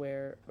engagements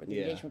where the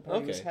Yeah, engagement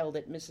party was okay. held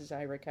at Mrs.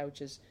 Ira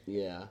Couch's.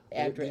 Yeah.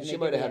 Address- She they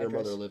might give have had the her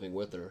mother address. living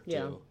with her too.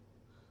 Yeah.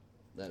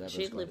 That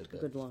She had happens lived a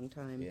quite good bit. long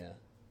time. Yeah.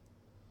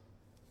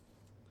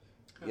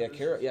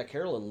 Yeah,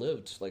 Carolyn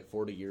lived like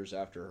 40 years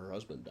after her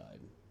husband died.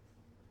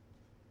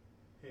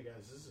 Hey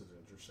guys, this is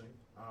interesting.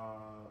 And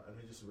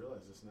I just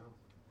realized this now.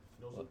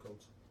 No zip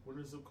codes. When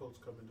do zip codes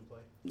come into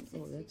play?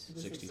 Oh, that's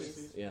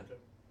 60s. Yeah. Because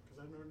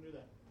I never knew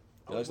that.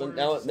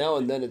 Now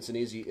and then it's an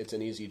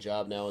easy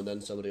job. Now and then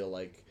somebody will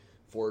like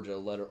forge a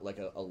letter, like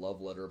a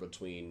love letter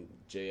between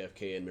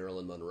JFK and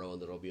Marilyn Monroe,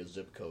 and there'll be a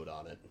zip code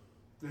on it.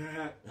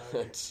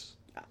 It's,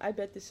 I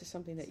bet this is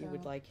something that you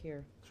would So- like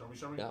here. Show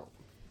me. no.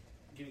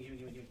 Give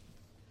me.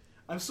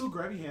 I'm still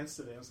grabbing hands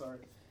today. I'm sorry.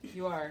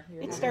 You are.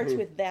 It starts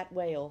with that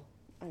whale.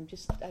 I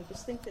just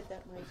think that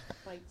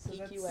might So geek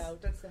that's, you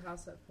out. That's the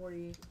house at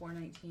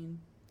 4419.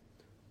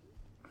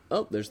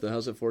 Oh, there's the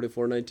house at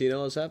 4419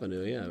 Ellis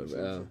Avenue.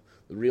 Yeah,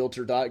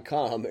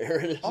 Realtor.com.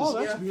 Aaron Oh,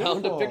 that's found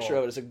beautiful. a picture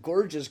of it. It's a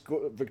gorgeous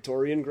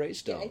Victorian Yeah,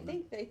 greystone. I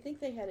think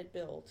they had it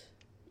built,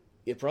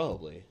 Yeah,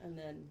 probably. and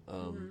then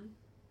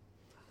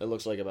It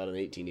looks like about an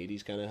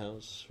 1880s kind of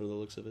house from the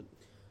looks of it.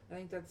 I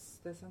think that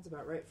sounds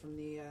about right from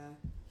the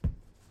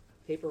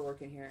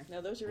paperwork in here.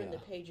 now those are in the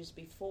Yeah. pages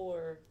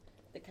before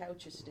the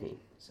Couch estate,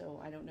 so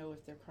I don't know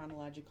if they're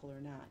chronological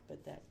or not.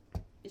 But that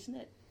isn't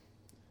it.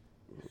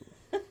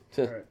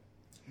 All right.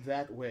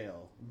 That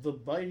whale. The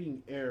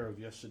biting air of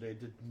yesterday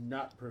did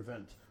not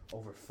prevent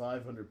over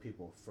 500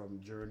 people from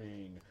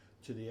journeying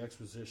to the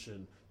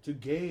exposition to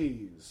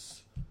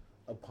gaze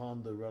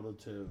upon the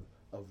relative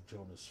of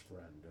Jonah's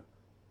friend,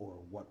 or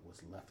what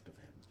was left of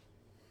him.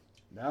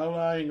 Now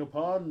lying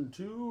upon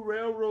 2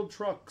 railroad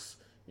trucks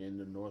in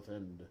the north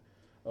end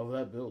of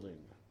that building.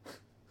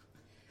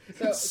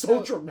 It's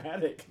so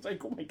dramatic. It's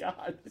like, oh my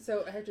god.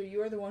 So, Hector,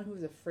 you are the one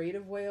who's afraid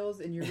of whales,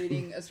 and you're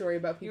reading a story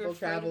about You're people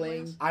afraid of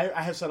traveling. whales?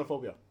 I have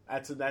xenophobia.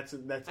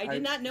 That's. I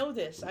did not know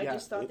this. I yeah,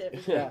 just thought that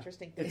was yeah. an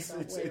interesting thing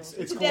about whales.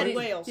 it's a dead cool.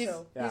 whale, He's,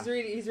 so Yeah.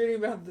 he's reading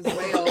about this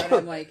whale, and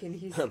I'm like, and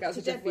he's got it's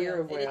a such a dead fear whale, of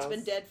and whales. it's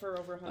been dead for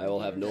over 100 I will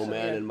have no years.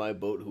 man Yeah. in my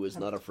boat who is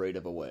not afraid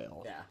of a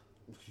whale. Yeah.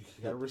 You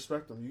gotta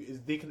respect them.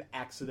 They can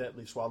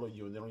accidentally swallow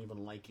you, and they don't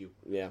even like you.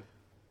 Yeah.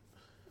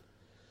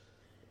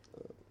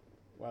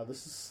 Wow,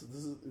 this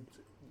is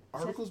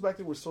articles back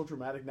then were so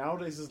dramatic.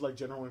 Nowadays, it's like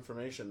general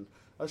information.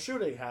 A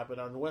shooting happened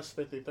on West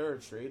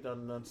 53rd Street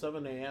on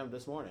 7 a.m.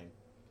 this morning,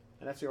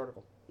 and that's the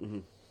article. Mm-hmm.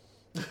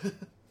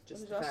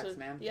 Just There's facts, also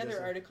man. the other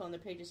Just- article on the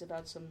page is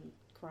about some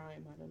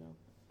crime. I don't know.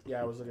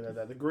 Yeah, I was looking at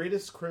that. The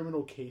greatest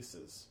criminal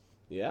cases.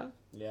 Yeah?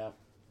 Yeah,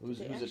 Who's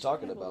They it actually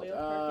talking have a about? whale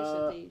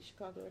carcass at the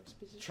Chicago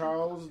Exposition.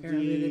 Charles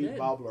Apparently they D. did.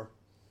 Bobler.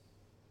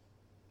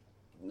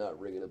 Not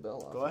ringing a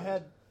bell. Go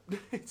ahead.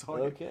 It's all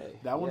yours. Okay.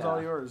 That one's yeah.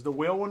 all yours. The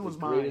whale one was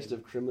The mine. greatest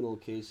of criminal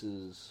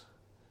cases.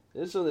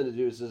 It's something to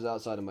do. This is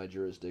outside of my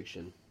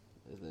jurisdiction,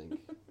 I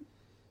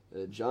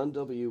think. John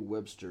W.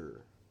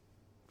 Webster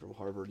from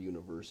Harvard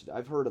University.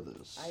 I've heard of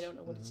this. I don't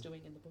know what it's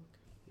doing in the book.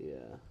 Yeah.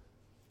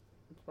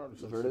 It's probably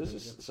I've heard of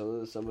this.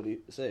 significant. Somebody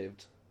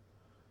saved.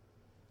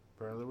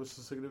 Apparently, it was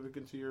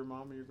significant to your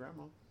mom or your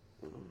grandma.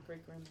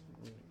 Great grandma.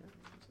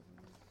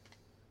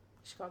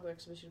 Chicago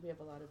Exhibition. We have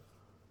a lot of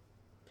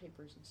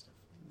papers and stuff.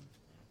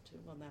 too.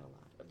 Well, not a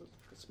lot.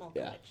 A small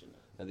Yeah. collection.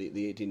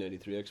 The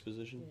 1893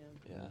 exposition?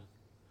 Yeah. Yeah.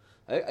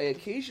 I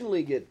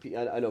occasionally get...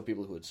 I know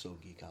people who would so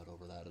geek out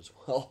over that as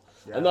well.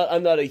 Yeah.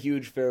 I'm not a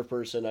huge fair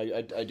person.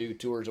 I do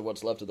tours of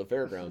what's left of the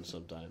fairgrounds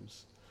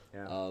sometimes.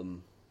 Yeah.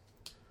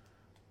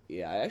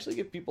 Yeah, I actually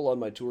get people on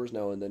my tours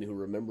now and then who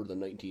remember the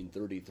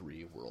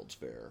 1933 World's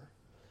Fair.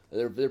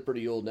 And they're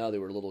pretty old now. They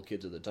were little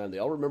kids at the time. They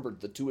all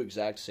remembered the two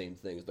exact same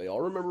things. They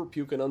all remember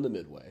puking on the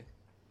Midway.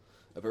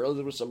 Apparently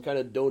there was some kind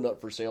of donut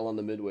for sale on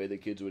the Midway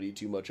that kids would eat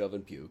too much of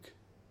and puke.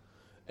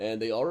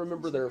 And they all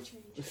remember their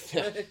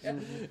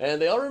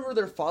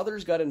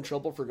fathers got in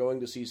trouble for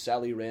going to see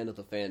Sally Rand at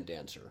the Fan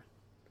Dancer,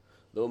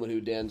 the woman who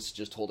danced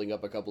just holding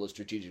up a couple of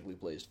strategically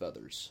placed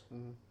feathers.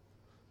 Mm-hmm.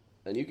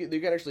 And you can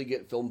actually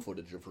get film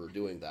footage of her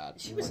doing that.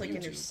 She was on like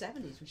in her YouTube.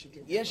 70s when she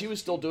did that. Yeah, she was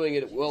still doing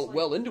it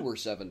well into her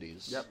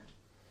 70s. Yep.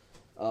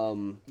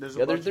 There's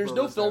a bunch of no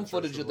bonus film dancers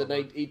footage who of the love her.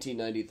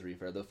 1893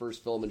 fair. The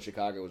first film in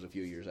Chicago was a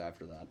few years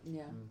after that.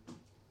 Yeah.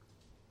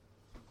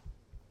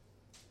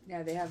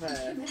 Yeah, they have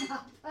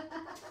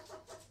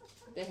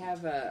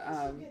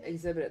a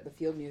exhibit at the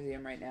Field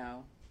Museum right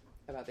now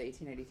about the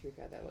 1883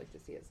 fair that I'd like to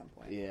see at some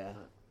point. Yeah.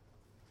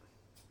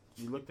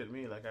 You looked at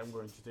me like I'm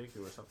going to take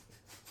you or something.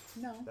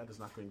 No. That is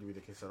not going to be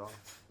the case at all.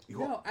 You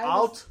No, are I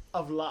was-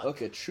 out of luck.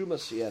 Okay, Truma I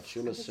was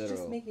just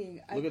Cero.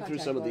 making eye Looking through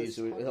contact some of while I these,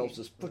 was so it helps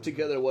talking. us put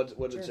together what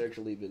it's Sure.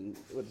 actually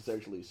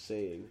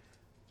saying,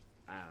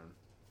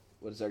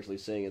 what it's actually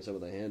saying in some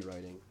of the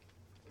handwriting.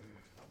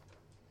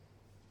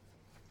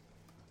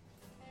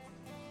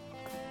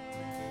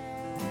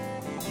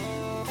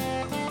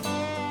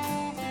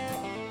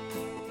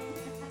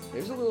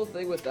 Here's a little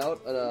thing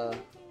without a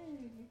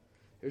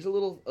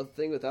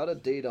thing without a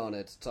date on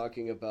it,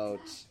 talking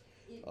about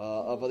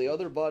of the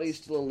other bodies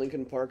still in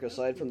Lincoln Park,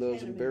 aside from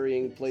those in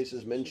burying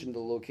places mentioned, the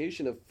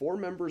location of 4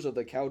 members of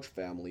the Couch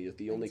family is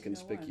the only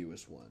 1901.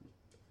 conspicuous one.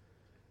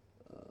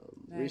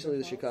 Niagara Recently,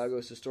 the Falls?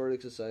 Chicago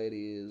Historic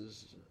Society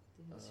is...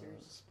 This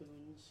here's the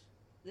spoons.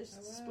 This is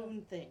the Oh, wow.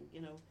 spoon thing,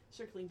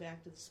 circling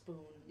back to the spoon.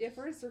 Yeah, if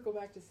we're going to circle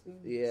back to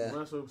spoons. Yeah.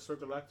 Might as well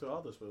circle back to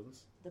all the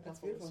spoons. The That's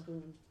buffalo beautiful.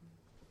 spoon.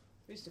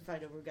 We used to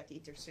fight over who got to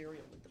eat their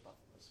cereal with the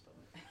buffalo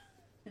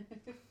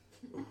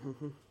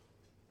spoon.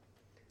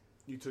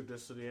 You took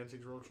this to the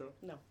Antiques Roadshow?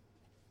 No.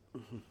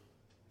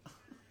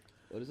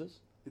 What is this?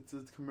 It's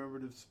a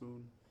commemorative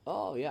spoon.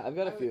 Oh, yeah, I've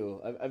got a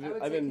few. I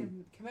would I've say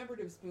been...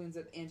 commemorative spoons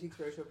at Antiques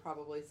Roadshow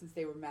probably, since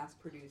they were mass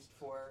produced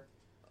for...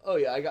 Oh,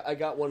 yeah, I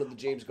got one of the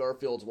James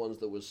Garfield's ones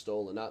that was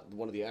stolen, not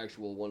one of the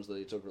actual ones that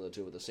they took from the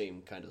tomb with the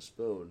same kind of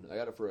spoon. I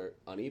got it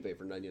on eBay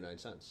for 99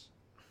 cents.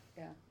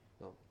 Yeah.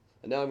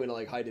 And now I'm going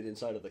to hide it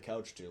inside of the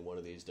couch tomb one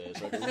of these days.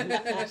 So,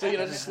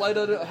 just slide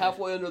it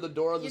halfway under the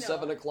door on the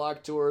 7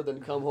 o'clock tour, then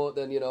come home,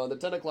 then, on the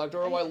 10 o'clock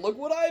tour, why, look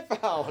what I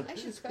found! I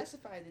should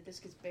specify that this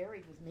gets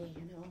buried with me,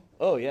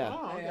 Oh, yeah.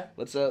 Oh, okay.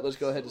 Let's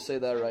go ahead and say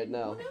that right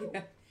now.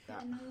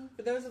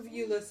 For those of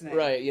you listening,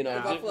 Right, the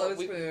buffalo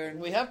spoon.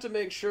 we have to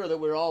make sure that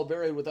we're all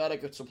buried with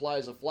adequate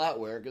supplies of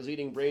flatware, because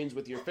eating brains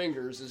with your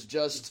fingers is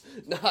just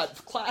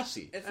not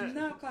classy. It's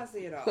not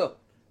classy at all. Huh.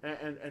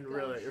 And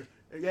really,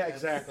 yeah,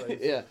 exactly.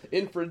 Yeah,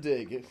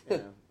 infra-dig. Yeah.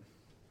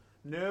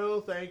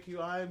 No, thank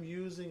you. I'm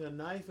using a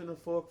knife and a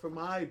fork for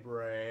my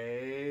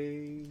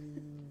brains.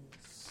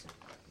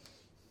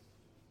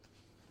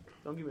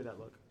 Don't give me that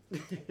look.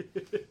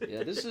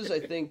 Yeah, this is, I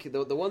think,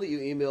 the one that you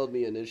emailed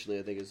me initially,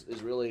 I think,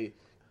 is really...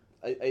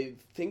 I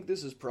think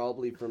this is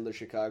probably from the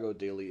Chicago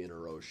Daily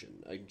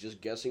Inter-Ocean. I'm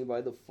just guessing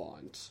by the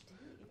font.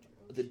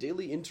 The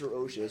Daily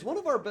Inter-Ocean is one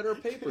of our better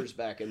papers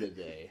back in the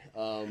day.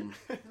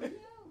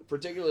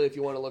 Particularly if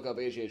you want to look up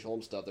H.H.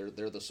 Holmes stuff,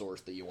 they're the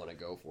source that you want to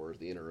go for, is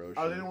the Inter-Ocean.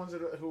 Are they the ones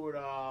who would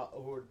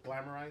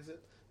glamorize it?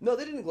 No,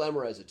 they didn't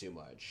glamorize it too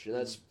much, and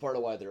that's part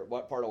of why they're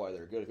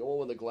good. If you want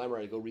one that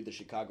glamorize, go read the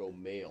Chicago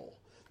Mail.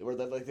 They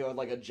had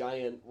like a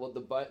giant. Well,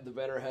 the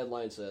banner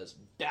headline says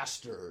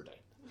 "Dastard."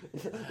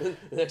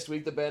 Next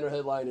week, the banner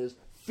headline is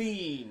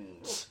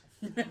 "Fiends."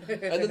 And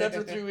then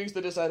after 3 weeks,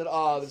 they decided,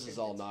 this is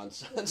all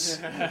nonsense.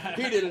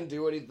 He didn't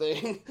do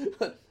anything.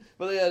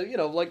 But yeah,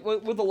 like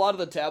with a lot of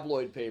the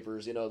tabloid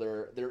papers,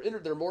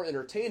 they're more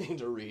entertaining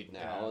to read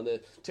now, and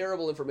the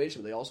terrible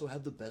information. But they also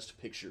have the best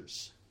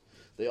pictures.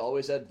 They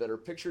always had better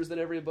pictures than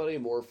everybody,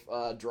 more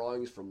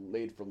drawings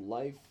made from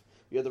life.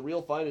 Yeah, the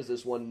real find is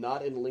this one,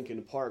 not in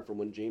Lincoln Park, from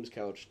when James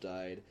Couch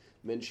died,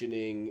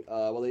 mentioning.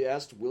 They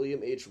asked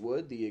William H.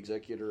 Wood, the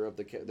executor of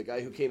the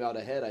guy who came out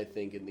ahead, I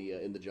think, in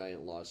the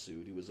giant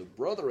lawsuit. He was a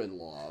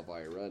brother-in-law of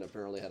Ira, and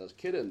apparently had his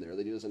kid in there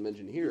that he doesn't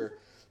mention here.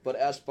 But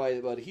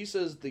he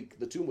says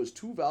the tomb was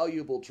too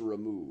valuable to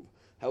remove.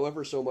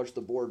 However, so much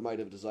the board might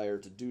have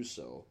desired to do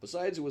so.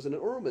 Besides, it was an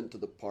ornament to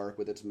the park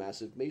with its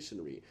massive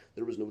masonry.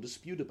 There was no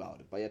dispute about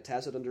it. By a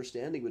tacit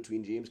understanding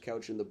between James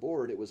Couch and the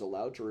board, it was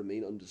allowed to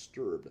remain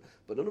undisturbed.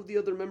 But none of the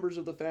other members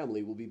of the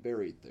family will be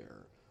buried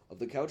there. Of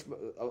the Couch,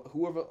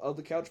 whoever of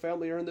the Couch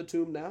family are in the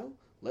tomb now?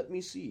 Let me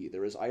see.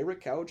 There is Ira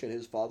Couch and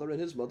his father and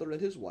his mother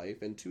and his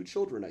wife and 2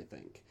 children, I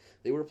think.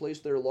 They were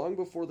placed there long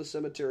before the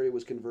cemetery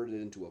was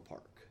converted into a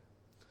park.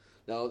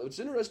 Now, what's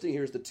interesting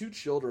here is the two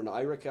children,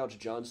 Ira Couch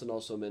Johnson,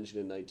 also mentioned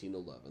in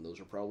 1911. Those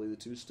are probably the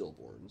two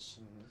stillborns.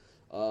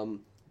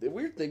 The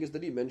weird thing is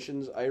that he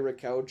mentions Ira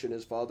Couch and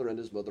his father and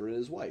his mother and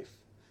his wife.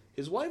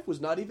 His wife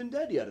was not even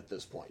dead yet at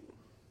this point.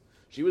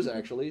 She was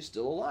actually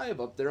still alive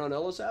up there on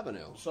Ellis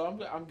Avenue. So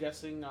I'm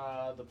guessing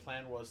the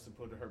plan was to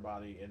put her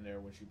body in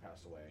there when she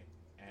passed away,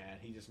 and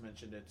he just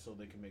mentioned it so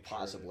they can make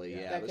Possibly,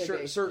 sure. yeah. That But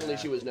could be. certainly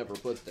she was never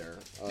put there.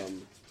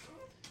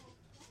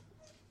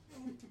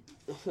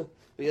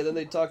 But yeah, then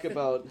they talk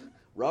about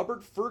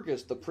Robert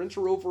Fergus, the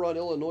printer over on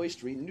Illinois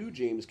Street, knew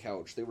James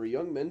Couch. They were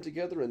young men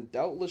together and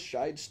doubtless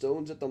shied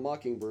stones at the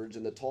mockingbirds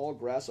in the tall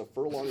grass a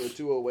furlong or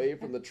two away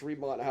from the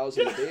Tremont House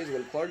in the days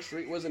when Clark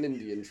Street was an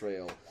Indian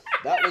trail.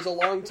 That was a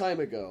long time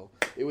ago.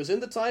 It was in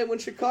the time when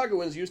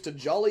Chicagoans used to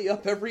jolly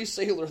up every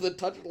sailor that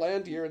touched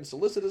land here and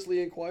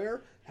solicitously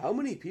inquire, how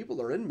many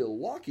people are in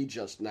Milwaukee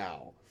just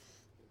now?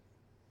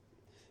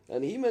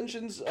 And he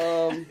mentions,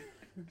 and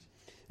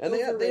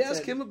they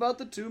ask him about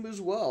the tomb as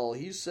well.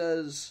 He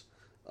says,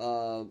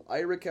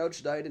 Ira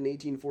Couch died in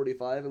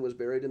 1845 and was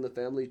buried in the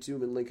family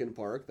tomb in Lincoln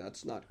Park.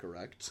 That's not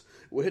correct.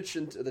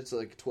 That's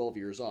like 12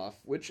 years off.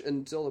 Which,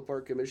 until the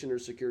park commissioner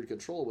secured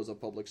control, was a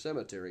public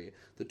cemetery.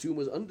 The tomb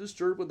was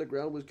undisturbed when the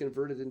ground was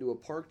converted into a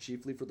park,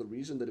 chiefly for the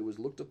reason that it was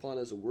looked upon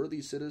as a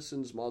worthy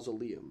citizen's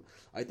mausoleum.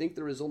 I think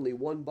there is only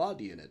one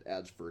body in it,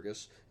 adds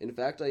Fergus. In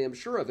fact, I am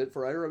sure of it,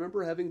 for I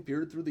remember having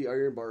peered through the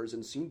iron bars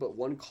and seen but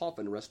one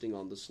coffin resting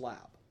on the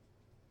slab.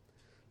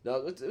 Now,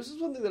 this is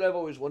something that I've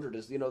always wondered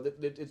is,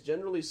 it's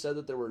generally said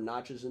that there were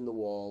notches in the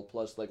wall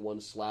plus, like,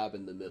 one slab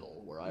in the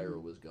middle where Ira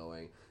was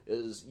going.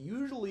 Is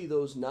usually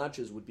those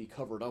notches would be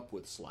covered up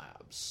with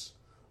slabs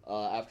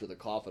after the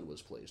coffin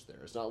was placed there.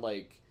 It's not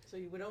like... So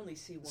you would only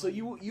see one. So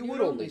you would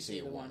only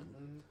see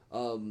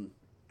one.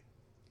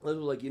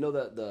 Like,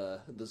 that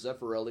the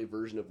Zeffirelli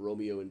version of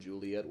Romeo and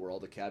Juliet where all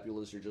the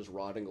Capulets are just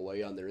rotting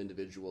away on their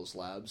individual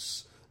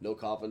slabs. No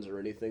coffins or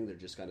anything. They're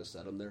just kind of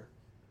set them there.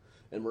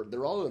 And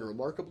they're all in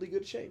remarkably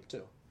good shape,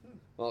 too.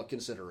 Well,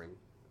 considering.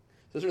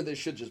 They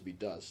should just be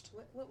dust.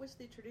 What was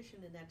the tradition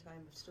in that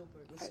time of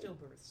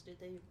stillbirths? Did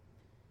they...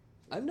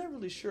 I'm not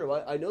really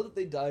sure. I know that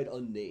they died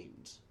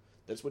unnamed.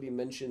 That's what he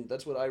mentioned.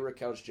 That's what Ira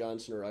Couch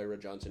Johnson or Ira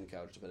Johnson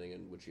Couch, depending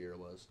on which year it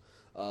was.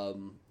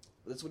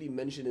 That's what he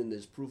mentioned in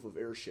his proof of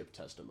heirship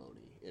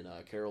testimony in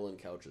Carolyn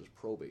Couch's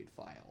probate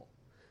file.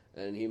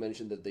 And he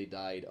mentioned that they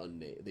died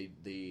unnamed.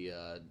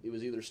 It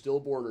was either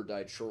stillborn or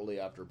died shortly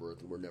after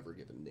birth and were never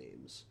given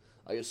names.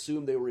 I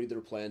assume they were either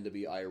planned to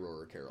be Ira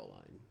or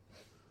Caroline.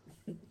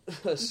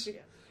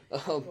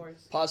 Of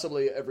course.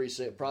 Possibly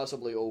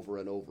over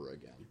and over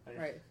again.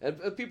 Right.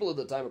 And people at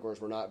the time, of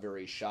course, were not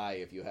very shy.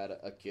 If you had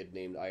a kid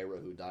named Ira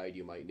who died,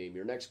 you might name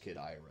your next kid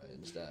Ira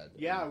instead.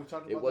 Yeah, we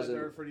talked about that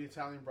there for the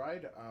Italian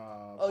Bride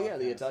podcast.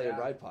 The Italian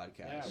Bride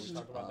podcast. Yeah, we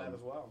talked about that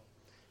as well.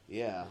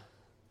 Yeah.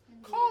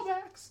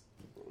 Callbacks!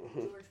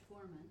 George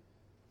Foreman.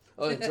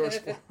 Oh, and George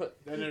Foreman.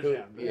 Then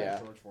there's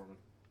George Foreman.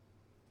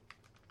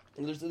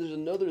 And there's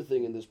another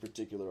thing in this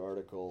particular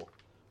article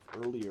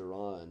earlier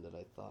on that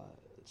I thought,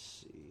 let's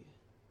see.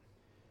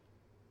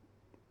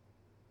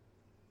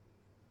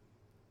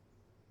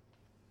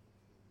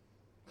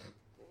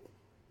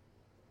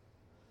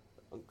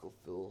 Uncle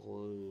Phil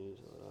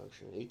Hoy's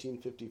auction.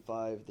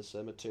 1855, the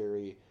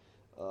cemetery.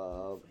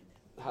 How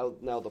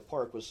the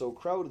park was so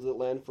crowded that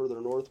land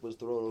further north was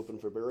thrown open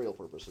for burial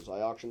purposes.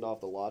 I auctioned off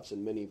the lots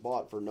and many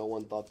bought, for no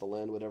one thought the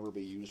land would ever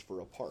be used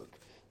for a park.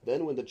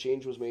 Then, when the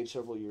change was made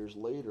several years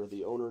later,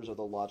 the owners of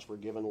the lots were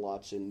given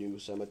lots in new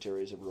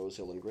cemeteries of Rose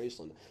Hill and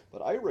Graceland.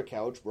 But Ira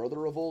Couch,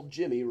 brother of old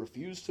Jimmy,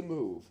 refused to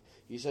move.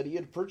 He said he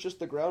had purchased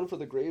the ground for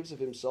the graves of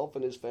himself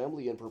and his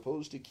family and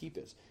proposed to keep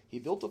it. He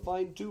built a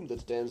fine tomb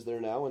that stands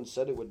there now and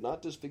said it would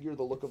not disfigure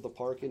the look of the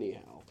park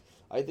anyhow.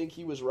 I think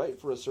he was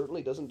right, for it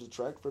certainly doesn't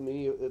detract from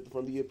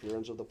the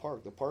appearance of the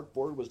park. The park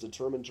board was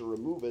determined to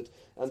remove it,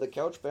 and the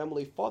Couch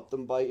family fought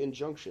them by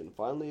injunction.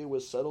 Finally, it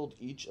was settled,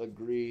 each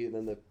agree, and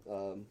then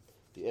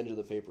the end of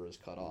the paper is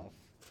cut off.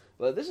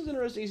 But this is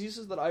interesting. He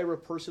says that Ira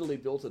personally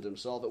built it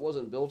himself. It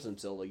wasn't built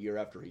until a year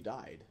after he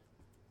died.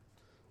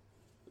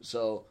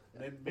 So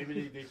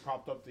maybe they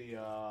propped up the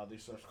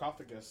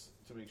sarcophagus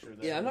to make sure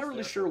that... Yeah, I'm not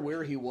really sure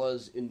where he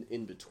was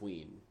in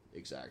between,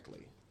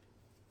 exactly.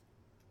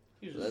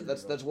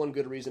 That's one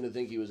good reason to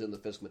think he was in the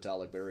Fisk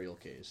metallic burial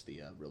case,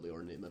 the really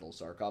ornamental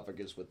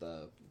sarcophagus with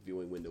a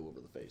viewing window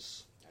over the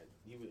face.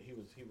 He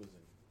was in.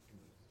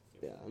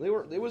 Yeah, and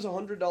it was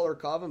 $100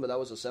 coffin, but that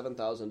was a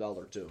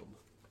 $7,000 tomb.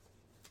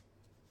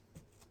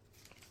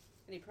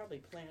 And he probably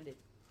planned it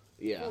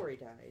Yeah. before he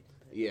died.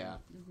 But, Yeah.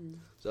 Mm-hmm.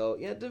 So,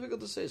 yeah, difficult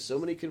to say. So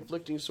many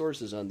conflicting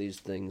sources on these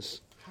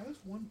things. How does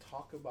one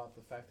talk about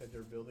the fact that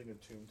they're building a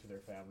tomb to their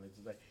families?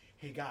 It's like,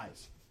 hey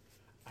guys,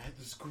 I had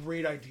this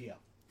great idea.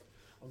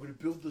 I'm going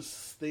to build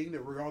this thing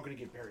that we're all going to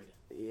get buried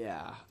in.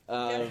 Yeah.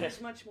 Jeff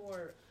is much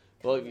more...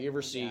 Well, you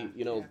ever see,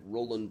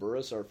 Roland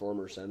Burris, our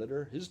former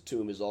senator? His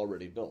tomb is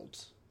already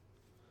built.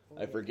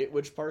 I forget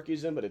which park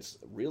he's in, but it's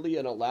really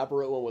an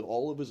elaborate one with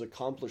all of his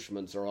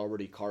accomplishments are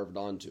already carved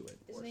onto it.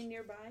 Isn't he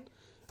nearby?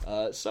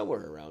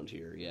 Somewhere around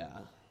here, yeah.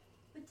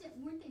 But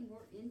weren't they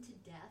more into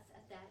death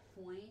at that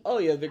point? Oh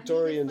yeah, I mean,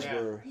 Victorians it's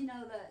like, were. You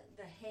know,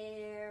 the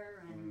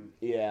hair and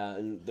Yeah,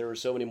 and there were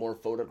so many more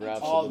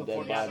photographs All of the the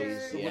dead bodies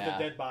bodies. with Yeah.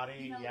 the dead body.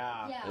 you know,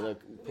 Yeah. And the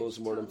which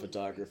post-mortem totally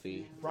photography.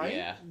 freaks me out. Right?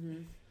 Yeah.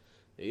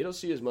 Yeah, you don't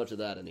see as much of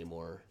that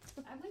anymore.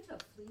 I went to a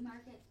flea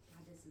market.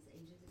 God, this is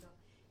ages ago,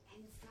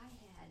 and this guy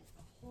had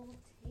a whole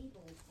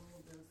table full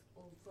of those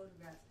old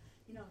photographs.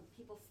 You know,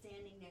 people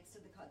standing next to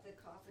the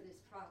coffin is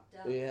propped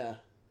up. Yeah.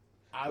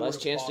 I Last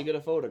would've chance to bought get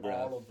a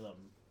photograph. all of them.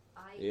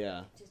 I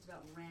Yeah. just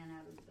about ran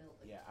out of the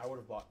building. Yeah, I would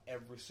have bought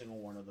every single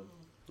one of them.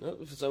 Well,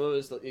 for some of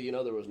us,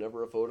 there was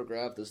never a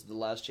photograph. This is the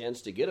last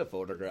chance to get a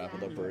photograph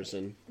of a Exactly.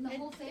 person. And the And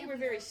whole they family were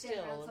very was standing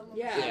around still. some of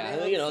Yeah, them. Yeah,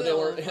 they they still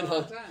were. for a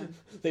long time.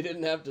 They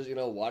didn't have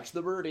to, watch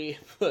the birdie.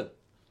 But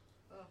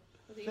Well,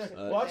 they used to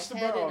put Watch the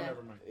head bar. Oh, in a-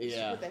 never mind. they used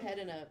to yeah, put the head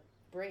in a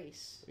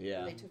brace.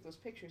 Yeah. When they took those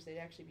pictures, they'd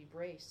actually be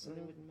braced so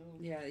they wouldn't move.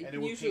 Yeah, you And it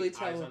can would usually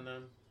keep eyes tell. on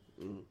them.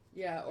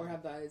 Yeah, or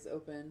have the eyes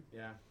open.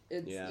 Yeah.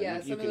 It's Yeah, yeah.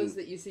 you Some of can- those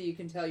that you see, you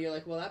can tell. You're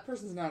like, well, that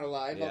person's not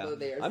alive, yeah. although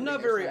they are. I'm not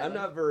sitting there very. I'm smiling.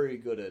 not very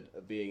good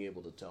at being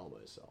able to tell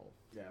myself.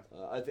 Yeah.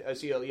 I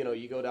see.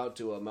 You go down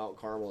to Mount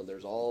Carmel and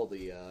there's all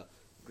the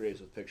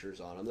graves with pictures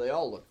on them. They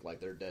all look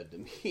like they're dead to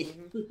me.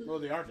 Well,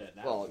 they are dead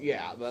now. Well,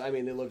 yeah, but I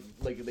mean, they look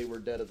like they were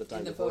dead at the time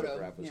In the the photo,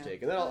 photograph was yeah.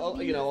 taken. Then Oh, you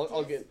mean those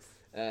I'll get discs?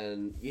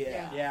 and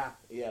yeah,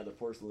 Yeah. the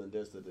porcelain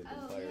disc that they've been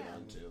Oh, fired yeah.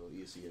 onto.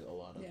 You see a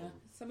lot of Yeah, them.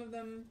 some of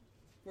them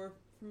were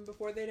from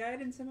before they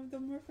died, and some of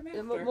them were from after.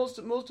 And most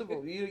of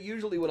them,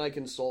 usually when I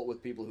consult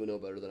with people who know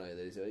better than I,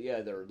 they say,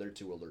 yeah, they're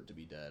too alert to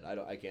be dead.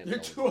 I can't. They're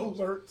tell too with those.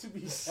 alert to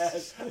be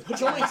dead. But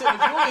you only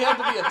have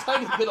to be a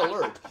tiny bit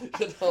alert,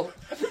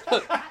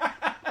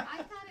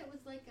 I thought it was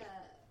like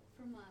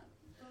from a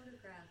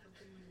photograph of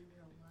them in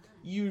real life.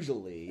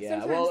 Usually, yeah.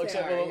 Sometimes Well, they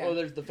except are, yeah.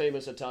 there's the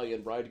famous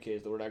Italian bride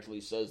case where it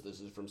actually says this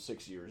is from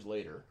 6 years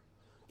later,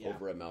 Yeah.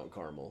 over at Mount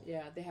Carmel.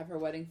 Yeah, they have her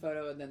wedding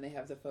photo, and then they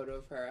have the photo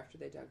of her after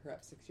they dug her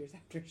up 6 years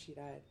after she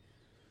died.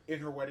 In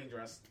her wedding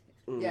dress.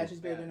 Yeah, she's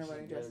buried in her she's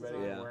wedding dress as buried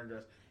well. in Yeah. her wedding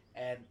dress.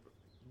 And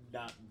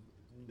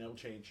no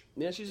change.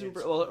 Yeah, she's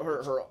It's-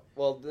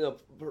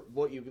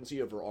 what you can see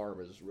of her arm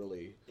is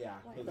really Yeah.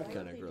 Why That's would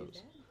kinda they do gross.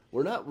 that?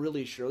 We're not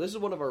really sure. This is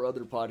one of our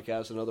other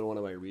podcasts, another one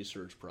of my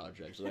research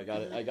projects, and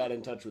I got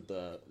in touch with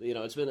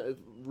it's been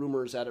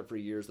rumors had it for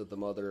years that the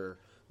mother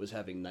was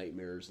having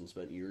nightmares and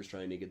spent years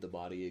trying to get the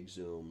body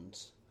exhumed,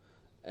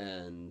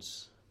 and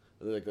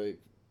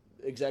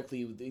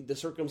exactly the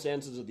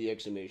circumstances of the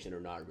exhumation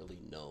are not really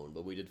known,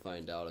 but we did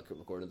find out,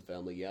 according to the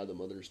family, the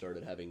mother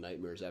started having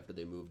nightmares after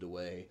they moved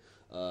away,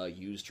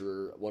 used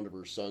one of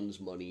her son's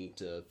money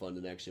to fund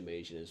an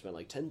exhumation, and spent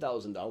like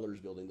 $10,000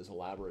 building this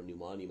elaborate new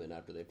monument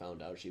after they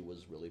found out she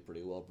was really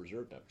pretty well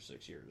preserved after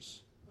 6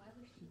 years. Why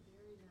was she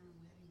buried in her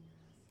wedding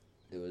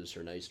dress? It was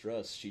her nice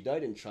dress. She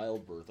died in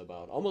childbirth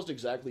about almost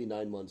exactly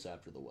 9 months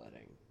after the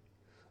wedding.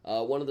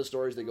 One of the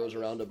stories that goes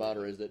around about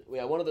her is that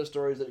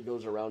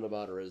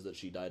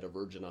she died a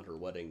virgin on her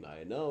wedding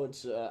night. No,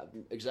 it's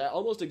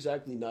almost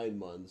exactly 9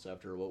 months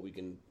after what we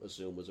can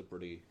assume was a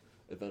pretty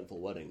eventful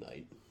wedding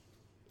night.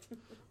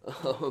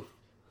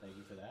 Thank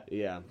you for that.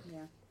 Yeah,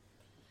 Yeah.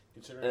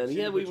 Considering and she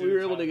yeah, we was were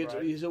a able to child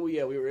get bride.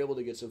 we were able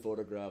to get some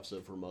photographs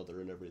of her mother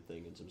and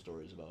everything, and some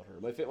stories about her.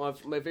 My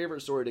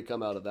favorite story to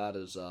come out of that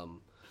is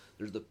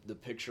there's the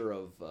picture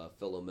of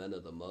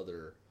Philomena, the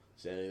mother,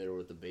 standing there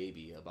with the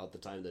baby. About the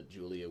time that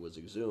Julia was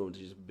exhumed,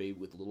 she's a baby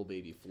with little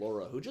baby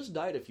Flora, who just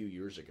died a few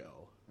years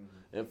ago.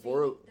 Mm-hmm. And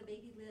Flora, The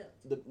baby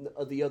lived.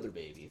 the other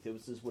baby,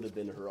 this would have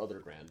been her other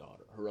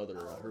granddaughter,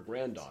 her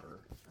granddaughter.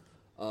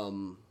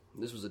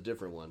 This was a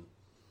different one.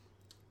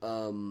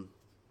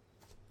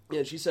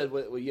 And she said,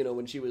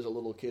 when she was a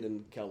little kid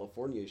in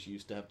California, she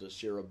used to have to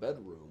share a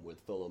bedroom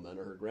with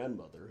Philomena, her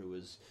grandmother, who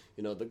was,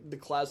 the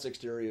classic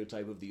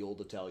stereotype of the old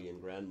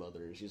Italian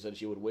grandmother. And she said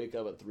she would wake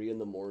up at 3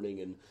 a.m,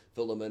 and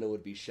Philomena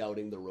would be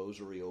shouting the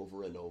rosary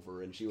over and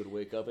over, and she would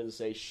wake up and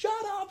say, "Shut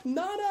up,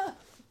 Nana!"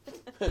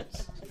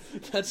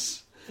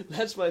 That's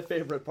my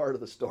favorite part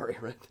of the story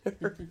right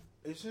there.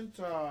 Isn't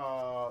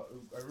I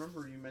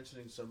remember you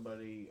mentioning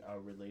somebody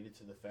related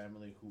to the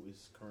family who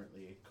is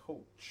currently a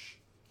coach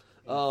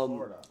in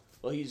Florida.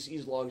 Well,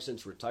 he's long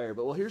since retired.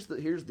 But here's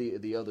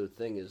the other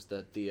thing is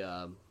that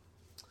the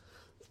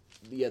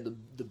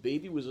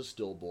baby was a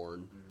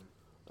stillborn. Mm-hmm.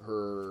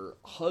 Her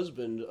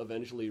husband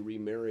eventually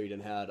remarried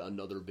and had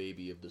another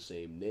baby of the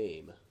same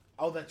name.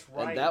 Oh, that's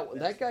right. And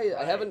that guy, right.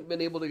 I haven't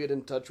been able to get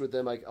in touch with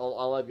him.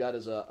 All I've got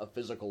is a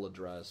physical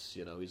address.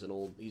 He's an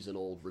old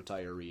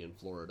retiree in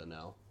Florida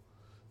now.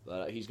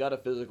 But he's got a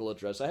physical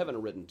address. I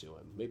haven't written to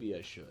him. Maybe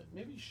I should.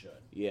 Maybe you should.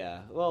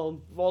 Yeah.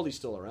 Well, while he's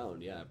still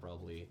around, yeah,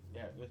 probably.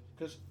 Yeah,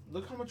 because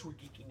look how much we're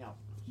geeking out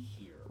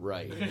here.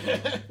 Right.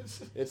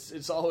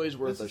 It's always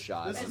worth a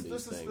shot on these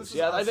this things. is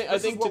Yeah, us. I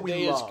This think is what we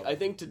today is love. I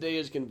think today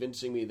is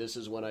convincing me. This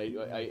is when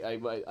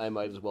I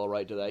might as well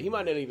write to that. He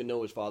might not even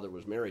know his father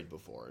was married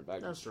before. In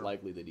fact, That's it's true.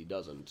 likely that he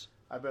doesn't.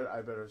 we better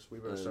start.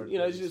 It's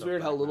getting just stuff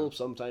weird how back little now.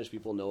 sometimes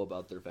people know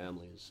about their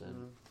families.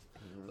 And,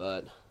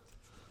 But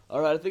All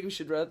right, I think we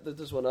should wrap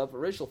this one up.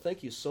 Rachel,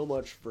 thank you so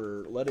much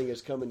for letting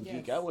us come and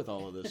geek Yes. out with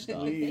all of this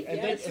stuff.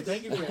 And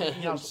thank you for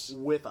hanging out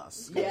with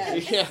us.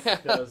 Yes. Yeah.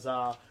 Because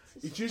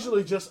it's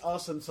usually just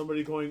us and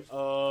somebody going,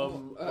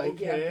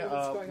 okay. yeah,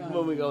 what's going on?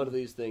 When we go into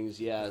these things,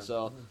 yeah.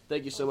 So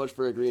thank you so much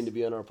for agreeing to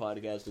be on our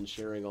podcast and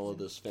sharing all of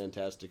this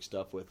fantastic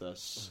stuff with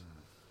us.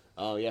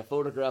 Yeah,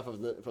 photograph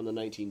from the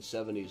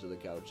 1970s of the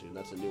couch, and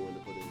that's a new one to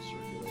put in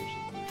circulation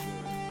for sure.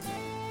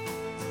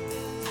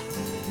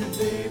 Your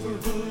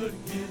neighborhood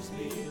gives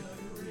me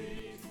the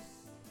creeps.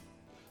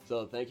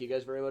 So thank you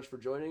guys very much for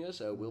joining us.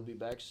 We'll be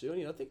back soon.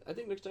 You know, I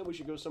think next time we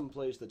should go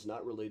someplace that's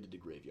not related to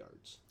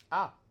graveyards.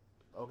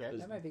 Okay.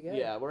 That might be good.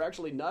 Yeah, we're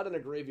actually not in a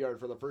graveyard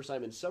for the first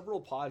time in several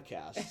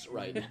podcasts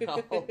right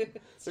now.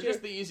 They're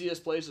just the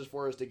easiest places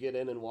for us to get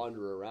in and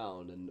wander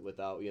around, and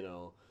without,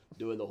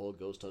 doing the whole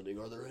ghost hunting,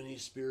 are there any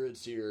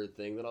spirits here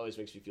thing. That always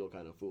makes me feel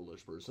kind of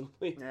foolish,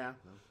 personally. Yeah.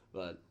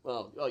 But,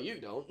 you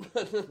don't.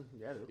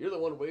 Yeah, I do. You're the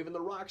one waving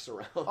the rocks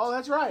around. Oh,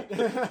 that's right.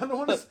 I'm the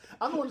one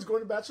who's going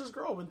to Bachelor's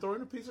Grove and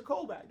throwing a piece of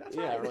coal back. That's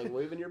Yeah, right. or like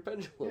waving your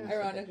pendulum.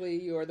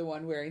 Ironically, you are the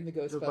one wearing the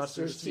Ghostbusters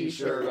Ghostbusters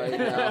t-shirt. Sure, right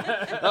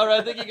now. All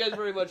right, thank you guys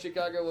very much,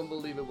 Chicago.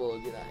 Unbelievable.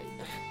 Good night.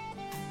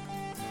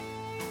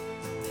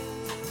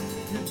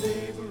 Your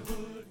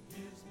neighborhood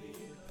gives me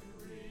the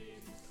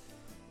creeps.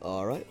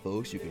 All right,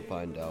 folks, you can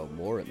find out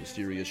more at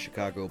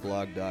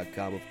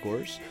MysteriousChicagoBlog.com, of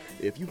course.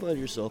 If you find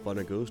yourself on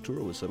a ghost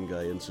tour with some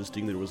guy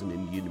insisting there was an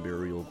Indian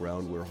burial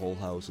ground where Hull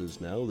House is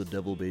now, the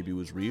devil baby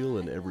was real,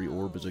 and every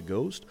orb is a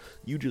ghost,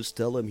 you just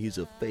tell him he's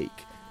a fake,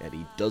 and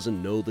he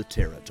doesn't know the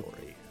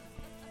territory.